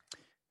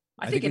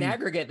 I think in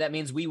aggregate, that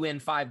means we win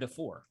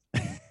 5-4.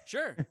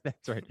 Sure.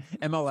 That's right.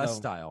 MLS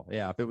style.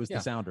 Yeah. If it was the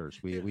Sounders,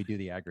 we do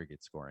the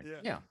aggregate scoring.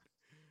 Yeah.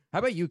 How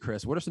about you,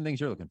 Chris? What are some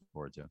things you're looking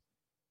forward to?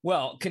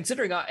 Well,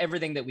 considering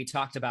everything that we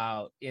talked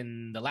about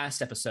in the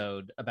last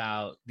episode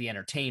about the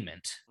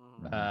entertainment,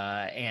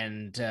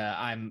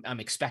 I'm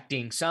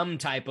expecting some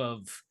type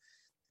of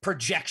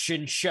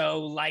projection show,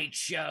 light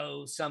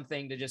show,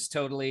 something to just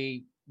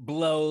totally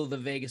blow the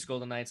Vegas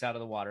Golden Knights out of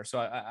the water. So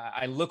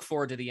I look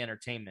forward to the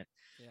entertainment.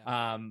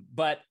 Yeah.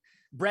 But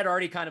Brett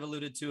already kind of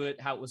alluded to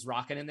it, how it was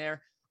rocking in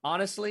there.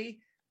 Honestly,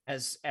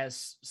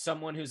 as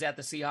someone who's at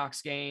the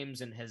Seahawks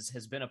games and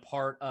has been a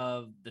part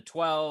of the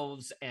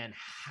 12s and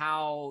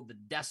how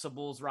the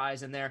decibels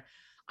rise in there,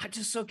 I'm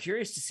just so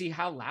curious to see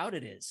how loud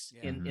it is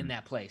in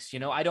that place.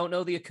 I don't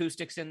know the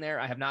acoustics in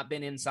there. I have not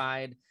been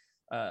inside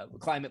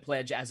Climate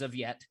Pledge as of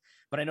yet,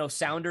 but I know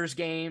Sounders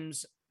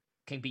games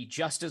can be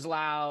just as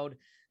loud.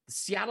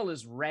 Seattle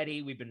is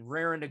ready. We've been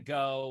raring to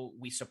go.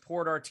 We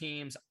support our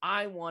teams.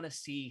 I want to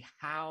see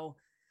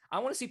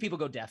people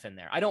go deaf in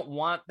there. I don't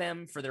want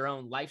them for their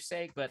own life's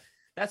sake, but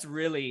that's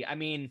really,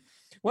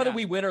 whether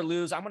we win or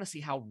lose, I want to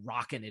see how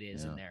rocking it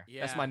is in there.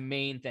 Yeah. That's my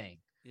main thing.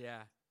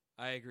 Yeah,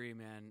 I agree,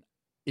 man.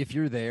 If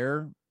you're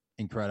there,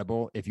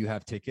 incredible. If you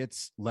have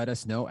tickets, let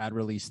us know at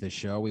Release This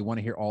Show. We want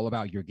to hear all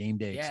about your game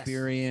day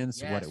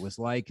experience, what it was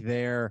like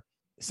there.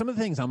 Some of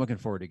the things I'm looking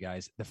forward to,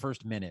 guys, the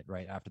first minute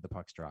right after the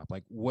pucks drop.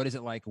 Like, what is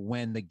it like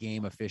when the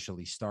game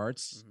officially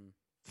starts?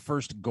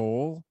 First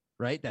goal,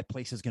 right? That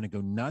place is going to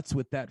go nuts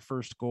with that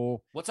first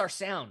goal. What's our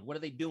sound? What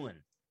are they doing?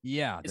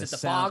 Yeah. Is it the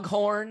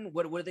foghorn?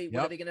 What are they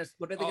going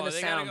to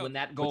sound when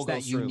that goal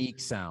goes through?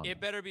 Unique sound.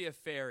 It better be a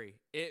fairy.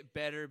 It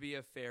better be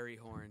a fairy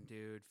horn,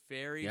 dude.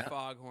 Fairy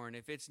foghorn.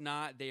 If it's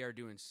not, they are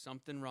doing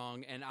something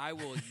wrong, and I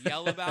will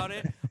yell about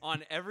it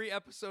on every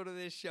episode of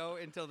this show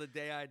until the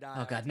day I die.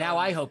 Oh God! Now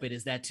I hope it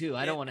is that too.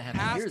 I don't want to have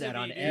to hear that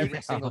on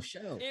every single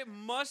show. It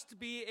must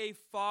be a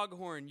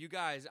foghorn, you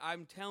guys.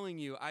 I'm telling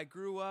you. I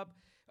grew up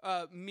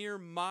mere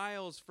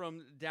miles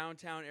from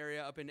downtown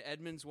area up in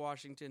Edmonds,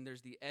 Washington.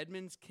 There's the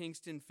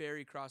Edmonds-Kingston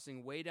ferry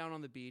crossing way down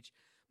on the beach.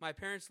 My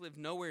parents lived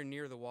nowhere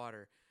near the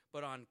water,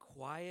 but on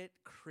quiet,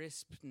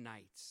 crisp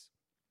nights,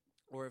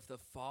 or if the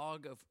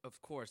fog,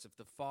 of course, if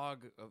the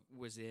fog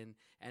was in,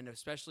 and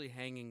especially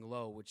hanging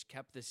low, which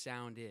kept the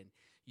sound in,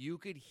 you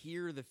could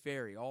hear the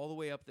ferry all the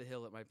way up the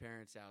hill at my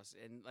parents' house.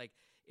 And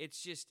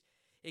it's just...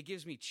 it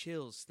gives me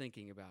chills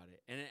thinking about it.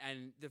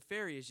 And the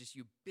ferry is just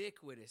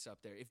ubiquitous up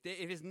there. If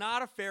it's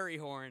not a ferry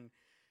horn,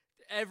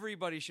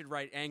 everybody should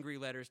write angry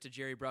letters to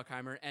Jerry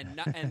Bruckheimer and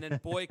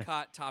then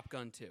boycott Top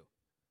Gun 2.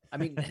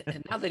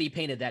 Now that he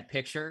painted that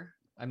picture,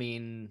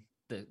 the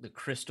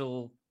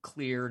crystal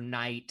clear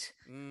night,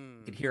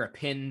 you could hear a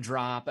pin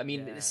drop.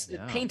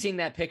 Painting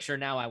that picture,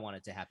 now I want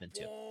it to happen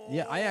too.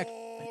 Yeah,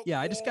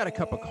 I just got a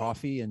cup of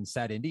coffee and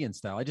sat Indian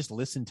style. I just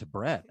listened to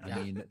Brett.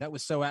 That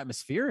was so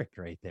atmospheric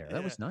right there.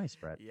 That was nice,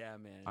 Brett. Yeah,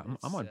 man.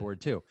 I'm on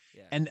board too.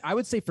 Yeah. And I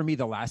would say for me,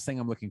 the last thing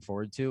I'm looking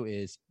forward to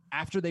is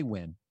after they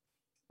win,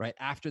 right?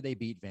 After they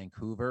beat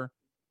Vancouver,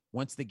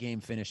 once the game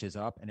finishes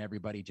up and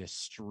everybody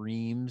just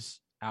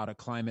streams out a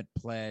Climate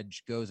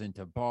Pledge, goes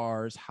into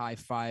bars,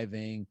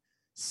 high-fiving,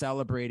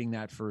 celebrating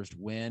that first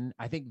win.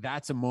 I think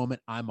that's a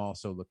moment I'm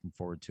also looking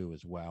forward to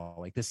as well.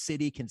 Like the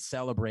city can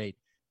celebrate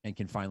and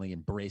can finally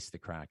embrace the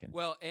Kraken.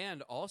 Well,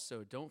 and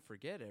also don't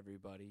forget,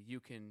 everybody, you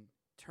can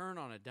turn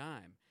on a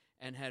dime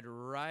and head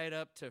right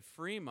up to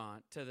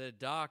Fremont to the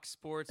Dock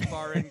Sports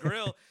Bar and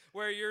Grill,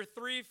 where your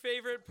three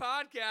favorite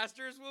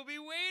podcasters will be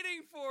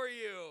waiting for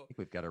you. I think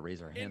we've got to raise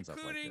our hands up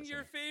like this. Including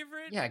your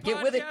favorite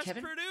get with it,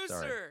 Kevin.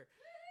 producer.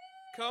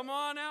 Come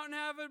on out and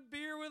have a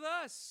beer with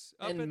us.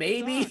 And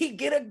maybe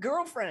get a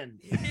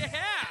girlfriend. Yeah.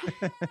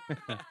 If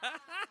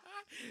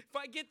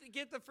I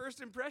get the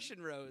first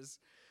impression rose.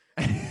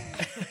 Maybe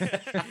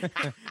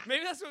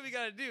that's what we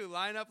got to do.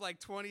 Line up like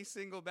 20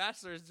 single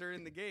bachelors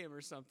during the game or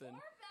something.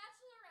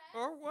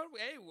 Or what?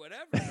 Hey,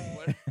 whatever.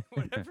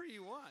 Whatever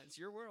you want. It's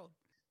your world.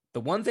 The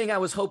one thing I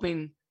was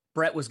hoping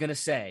Brett was going to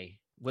say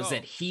was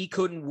that he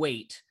couldn't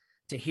wait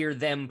to hear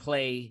them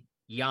play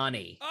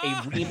Yanni, a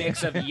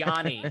remix of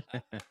Yanni.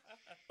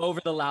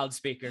 Over the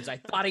loudspeakers. I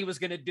thought he was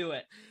going to do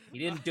it. He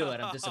didn't do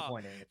it. I'm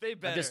disappointed.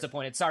 I'm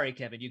disappointed. Sorry,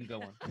 Kevin. You can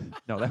go on.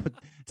 No,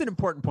 it's an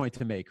important point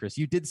to make, Chris.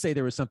 You did say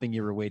there was something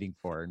you were waiting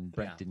for, and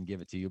Brett didn't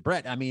give it to you.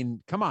 Brett,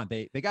 come on.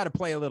 They got to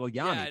play a little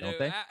Yanni, don't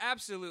they?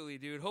 Absolutely,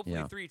 dude.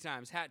 Hopefully 3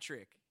 times. Hat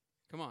trick.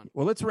 Come on.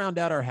 Well, let's round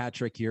out our hat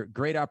trick here.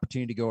 Great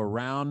opportunity to go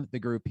around the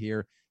group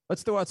here.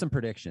 Let's throw out some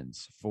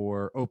predictions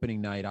for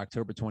opening night,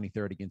 October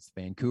 23rd against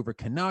the Vancouver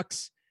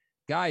Canucks.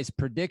 Guys,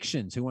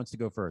 predictions. Who wants to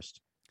go first?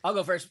 I'll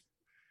go first.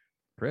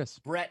 Chris.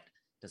 Brett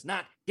does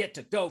not get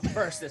to go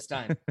first this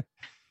time.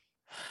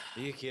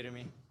 Are you kidding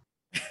me?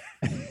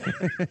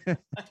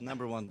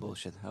 Number one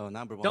bullshit. Oh,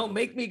 number one. Don't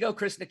make me go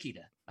Chris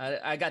Nikita.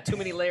 I got too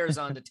many layers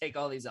on to take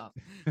all these off.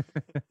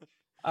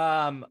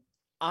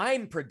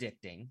 I'm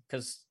predicting,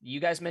 because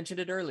you guys mentioned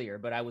it earlier,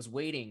 but I was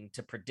waiting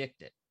to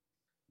predict it.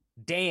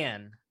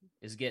 Dan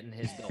is getting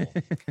his goal.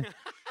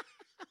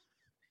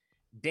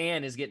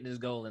 Dan is getting his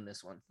goal in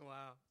this one.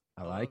 Wow.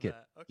 I like it.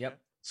 Okay. Yep.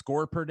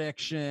 Score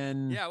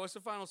prediction. Yeah, what's the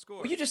final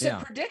score? Well, you just said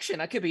prediction.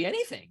 I could be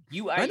anything.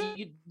 You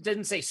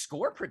didn't say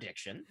score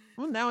prediction.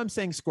 Well, now I'm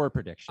saying score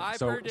prediction. I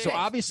So predict-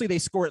 obviously they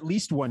score at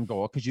least one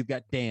goal because you've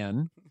got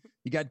Dan.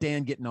 You got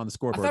Dan getting on the I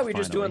scoreboard. thought we were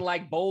just finally. doing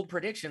like bold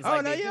predictions. Oh,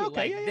 Like no, they yeah, do. okay,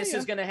 Like yeah, this yeah.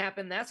 is going to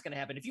happen. That's going to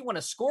happen. If you want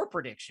a score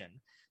prediction,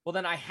 well,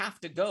 then I have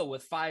to go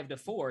with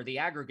 5-4, the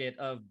aggregate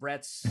of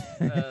Brett's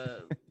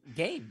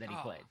game that he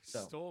played. So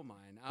Stole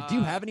mine. Do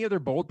you have any other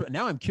bold?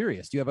 Now I'm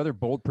curious. Do you have other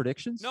bold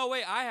predictions? No,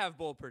 wait. I have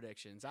bold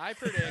predictions. I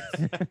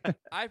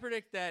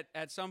predict that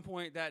at some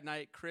point that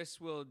night,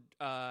 Chris will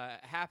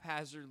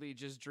haphazardly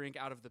just drink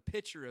out of the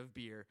pitcher of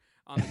beer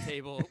on the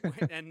table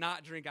and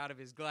not drink out of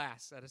his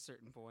glass at a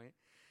certain point.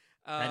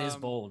 that is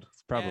bold.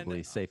 It's probably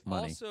And safe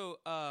money. Also,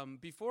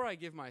 before I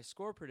give my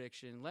score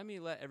prediction, let me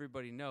let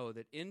everybody know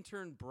that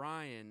intern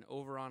Brian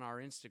over on our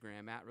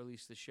Instagram at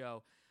Release the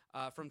Show,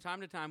 from time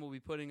to time we'll be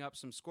putting up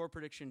some score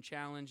prediction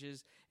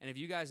challenges, and if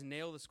you guys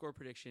nail the score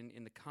prediction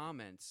in the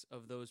comments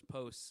of those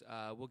posts,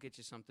 we'll get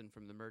you something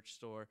from the merch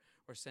store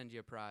or send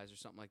you a prize or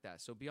something like that.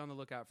 So be on the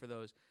lookout for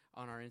those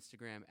on our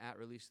Instagram at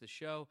Release the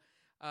Show.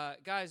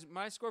 Guys,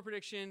 my score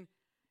prediction.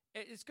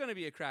 It's going to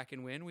be a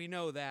Kraken win. We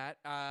know that.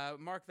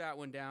 Mark that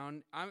one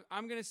down.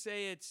 I'm going to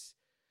say it's,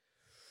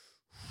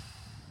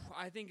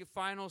 I think, a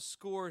final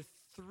score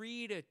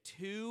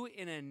 3-2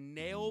 in a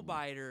nail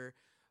biter.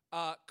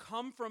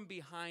 Come from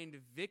behind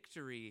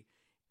victory.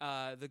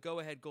 The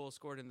go-ahead goal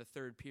scored in the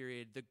third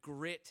period. The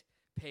grit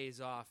pays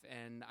off,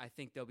 and I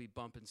think they'll be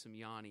bumping some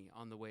Yanni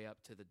on the way up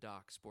to the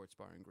Dock Sports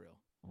Bar and Grill.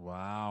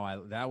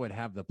 Wow, that would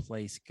have the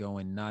place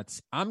going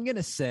nuts. I'm going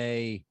to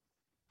say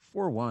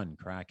 4-1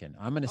 Kraken.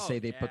 I'm going to say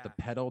they put the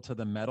pedal to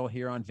the metal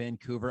here on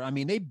Vancouver. I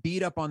mean, they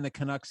beat up on the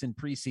Canucks in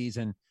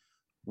preseason.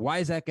 Why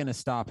is that going to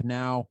stop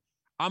now?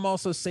 I'm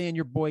also saying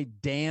your boy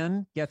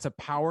Dan gets a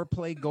power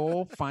play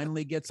goal,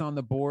 finally gets on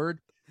the board.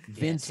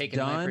 Vince taking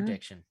my Dunn.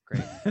 prediction.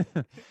 Great.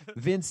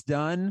 Vince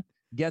Dunn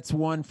gets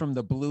one from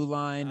the blue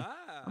line.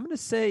 I'm gonna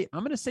say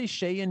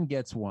Sheahan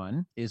gets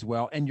one as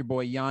well, and your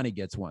boy Yanni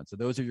gets one. So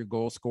those are your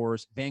goal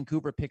scorers.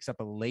 Vancouver picks up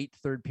a late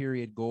third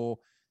period goal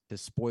to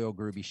spoil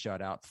Gruby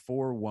shutout.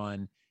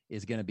 4-1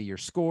 is going to be your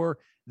score.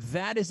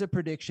 That is a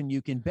prediction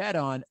you can bet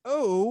on.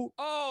 Oh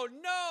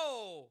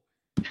no!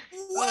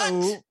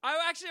 Whoa. I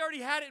actually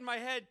already had it in my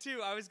head too.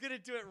 I was gonna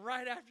do it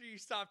right after you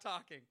stopped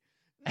talking.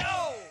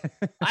 No,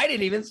 I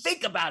didn't even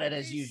think about it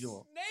as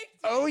usual.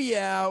 Oh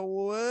yeah,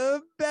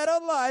 Bet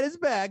Online is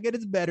back and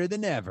it's better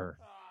than ever.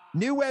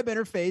 New web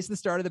interface, the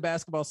start of the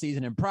basketball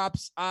season, and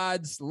props,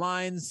 odds,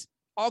 lines,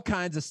 all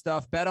kinds of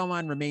stuff. Bet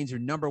Online remains your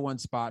number one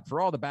spot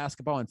for all the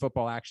basketball and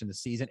football action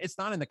this season. It's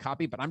not in the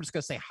copy, but I'm just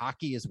going to say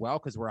hockey as well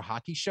because we're a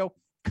hockey show.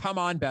 Come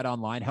on, Bet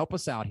Online. Help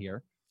us out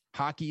here.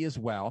 Hockey as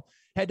well.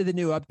 Head to the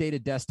new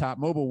updated desktop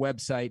mobile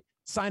website.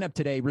 Sign up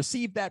today.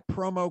 Receive that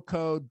promo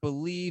code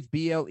BELIEVE,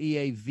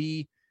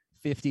 BLEAV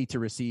 50 to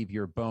receive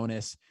your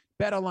bonus.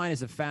 BetOnline is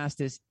the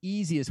fastest,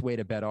 easiest way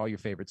to bet all your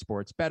favorite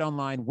sports.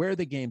 BetOnline, where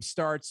the game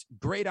starts.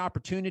 Great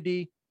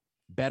opportunity.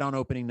 Bet on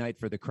opening night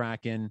for the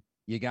Kraken.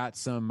 You got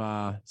some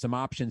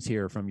options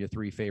here from your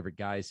three favorite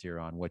guys here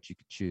on what you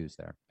could choose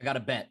there. I got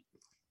a bet.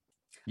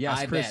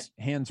 Yes, Chris,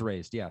 hands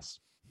raised. Yes.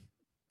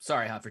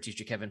 Sorry, Hot for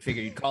Teacher Kevin.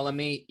 Figured you'd call on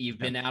me. You've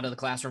been out of the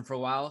classroom for a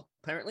while.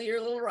 Apparently, you're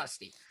a little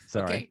rusty.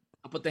 Sorry. Okay,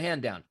 I'll put the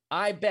hand down.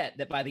 I bet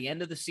that by the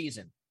end of the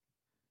season,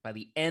 by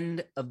the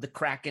end of the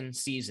Kraken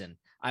season,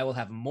 I will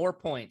have more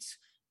points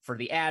for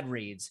the ad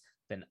reads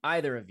than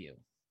either of you,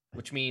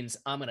 which means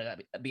I'm going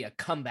to be a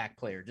comeback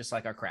player, just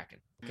like our Kraken.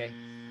 Okay.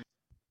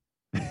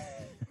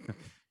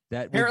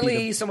 That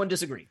apparently someone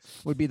disagrees.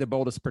 Would be the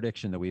boldest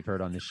prediction that we've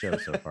heard on this show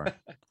so far.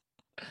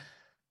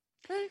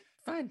 Okay,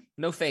 fine.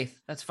 No faith.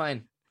 That's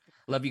fine.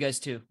 Love you guys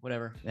too.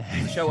 Whatever.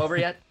 Is the show over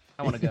yet?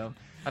 I want to go.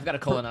 I've got a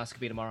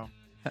colonoscopy tomorrow.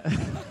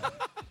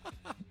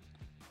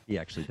 He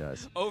actually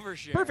does.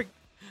 Overshare. Perfect.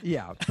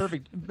 Yeah,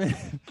 perfect.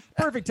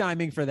 Perfect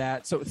timing for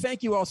that. So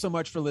thank you all so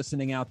much for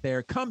listening out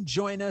there. Come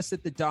join us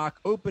at the Dock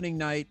opening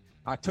night,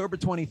 October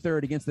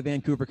 23rd against the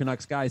Vancouver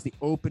Canucks. Guys, the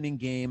opening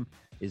game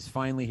is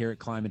finally here at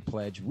Climate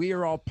Pledge. We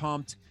are all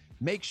pumped.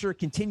 Make sure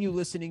continue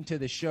listening to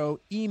the show.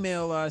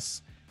 Email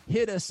us,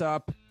 hit us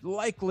up,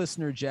 like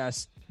listener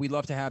Jess. We'd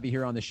love to have you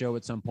here on the show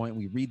at some point.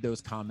 We read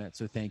those comments,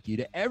 so thank you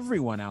to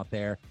everyone out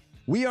there.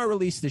 We are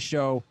Release the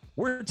Show.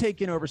 We're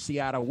taking over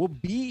Seattle. We'll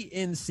be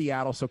in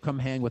Seattle, so come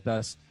hang with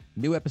us.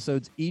 New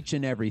episodes each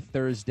and every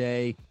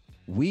Thursday.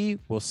 We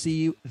will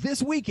see you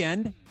this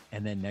weekend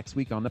and then next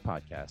week on the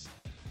podcast.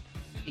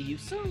 See you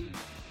soon.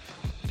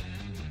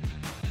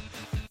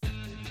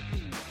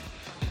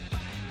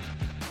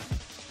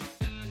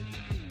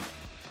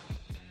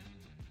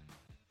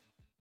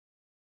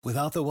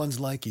 Without the ones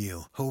like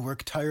you, who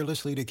work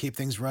tirelessly to keep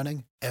things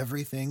running,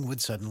 everything would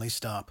suddenly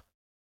stop.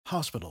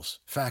 Hospitals,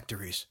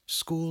 factories,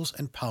 schools,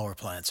 and power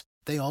plants,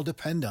 they all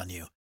depend on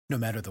you. No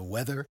matter the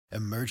weather,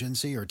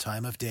 emergency, or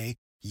time of day,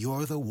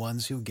 you're the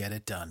ones who get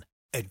it done.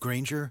 At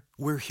Grainger,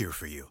 we're here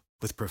for you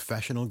with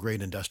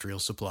professional-grade industrial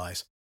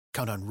supplies.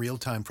 Count on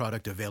real-time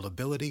product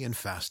availability and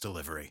fast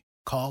delivery.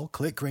 Call,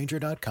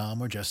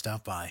 clickgrainger.com, or just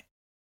stop by.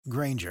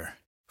 Grainger,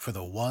 for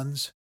the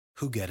ones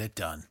who get it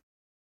done.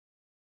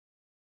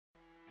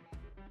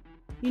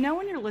 You know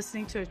when you're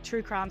listening to a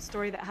true crime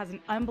story that has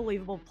an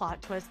unbelievable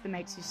plot twist that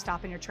makes you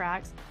stop in your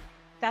tracks?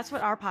 That's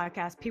what our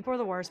podcast, People Are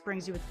the Worst,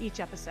 brings you with each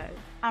episode.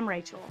 I'm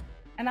Rachel.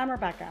 And I'm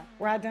Rebecca.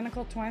 We're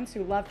identical twins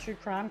who love true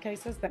crime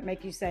cases that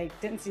make you say,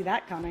 didn't see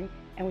that coming,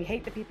 and we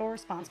hate the people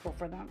responsible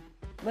for them.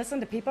 Listen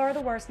to People Are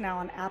the Worst now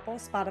on Apple,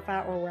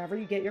 Spotify, or wherever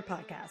you get your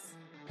podcasts.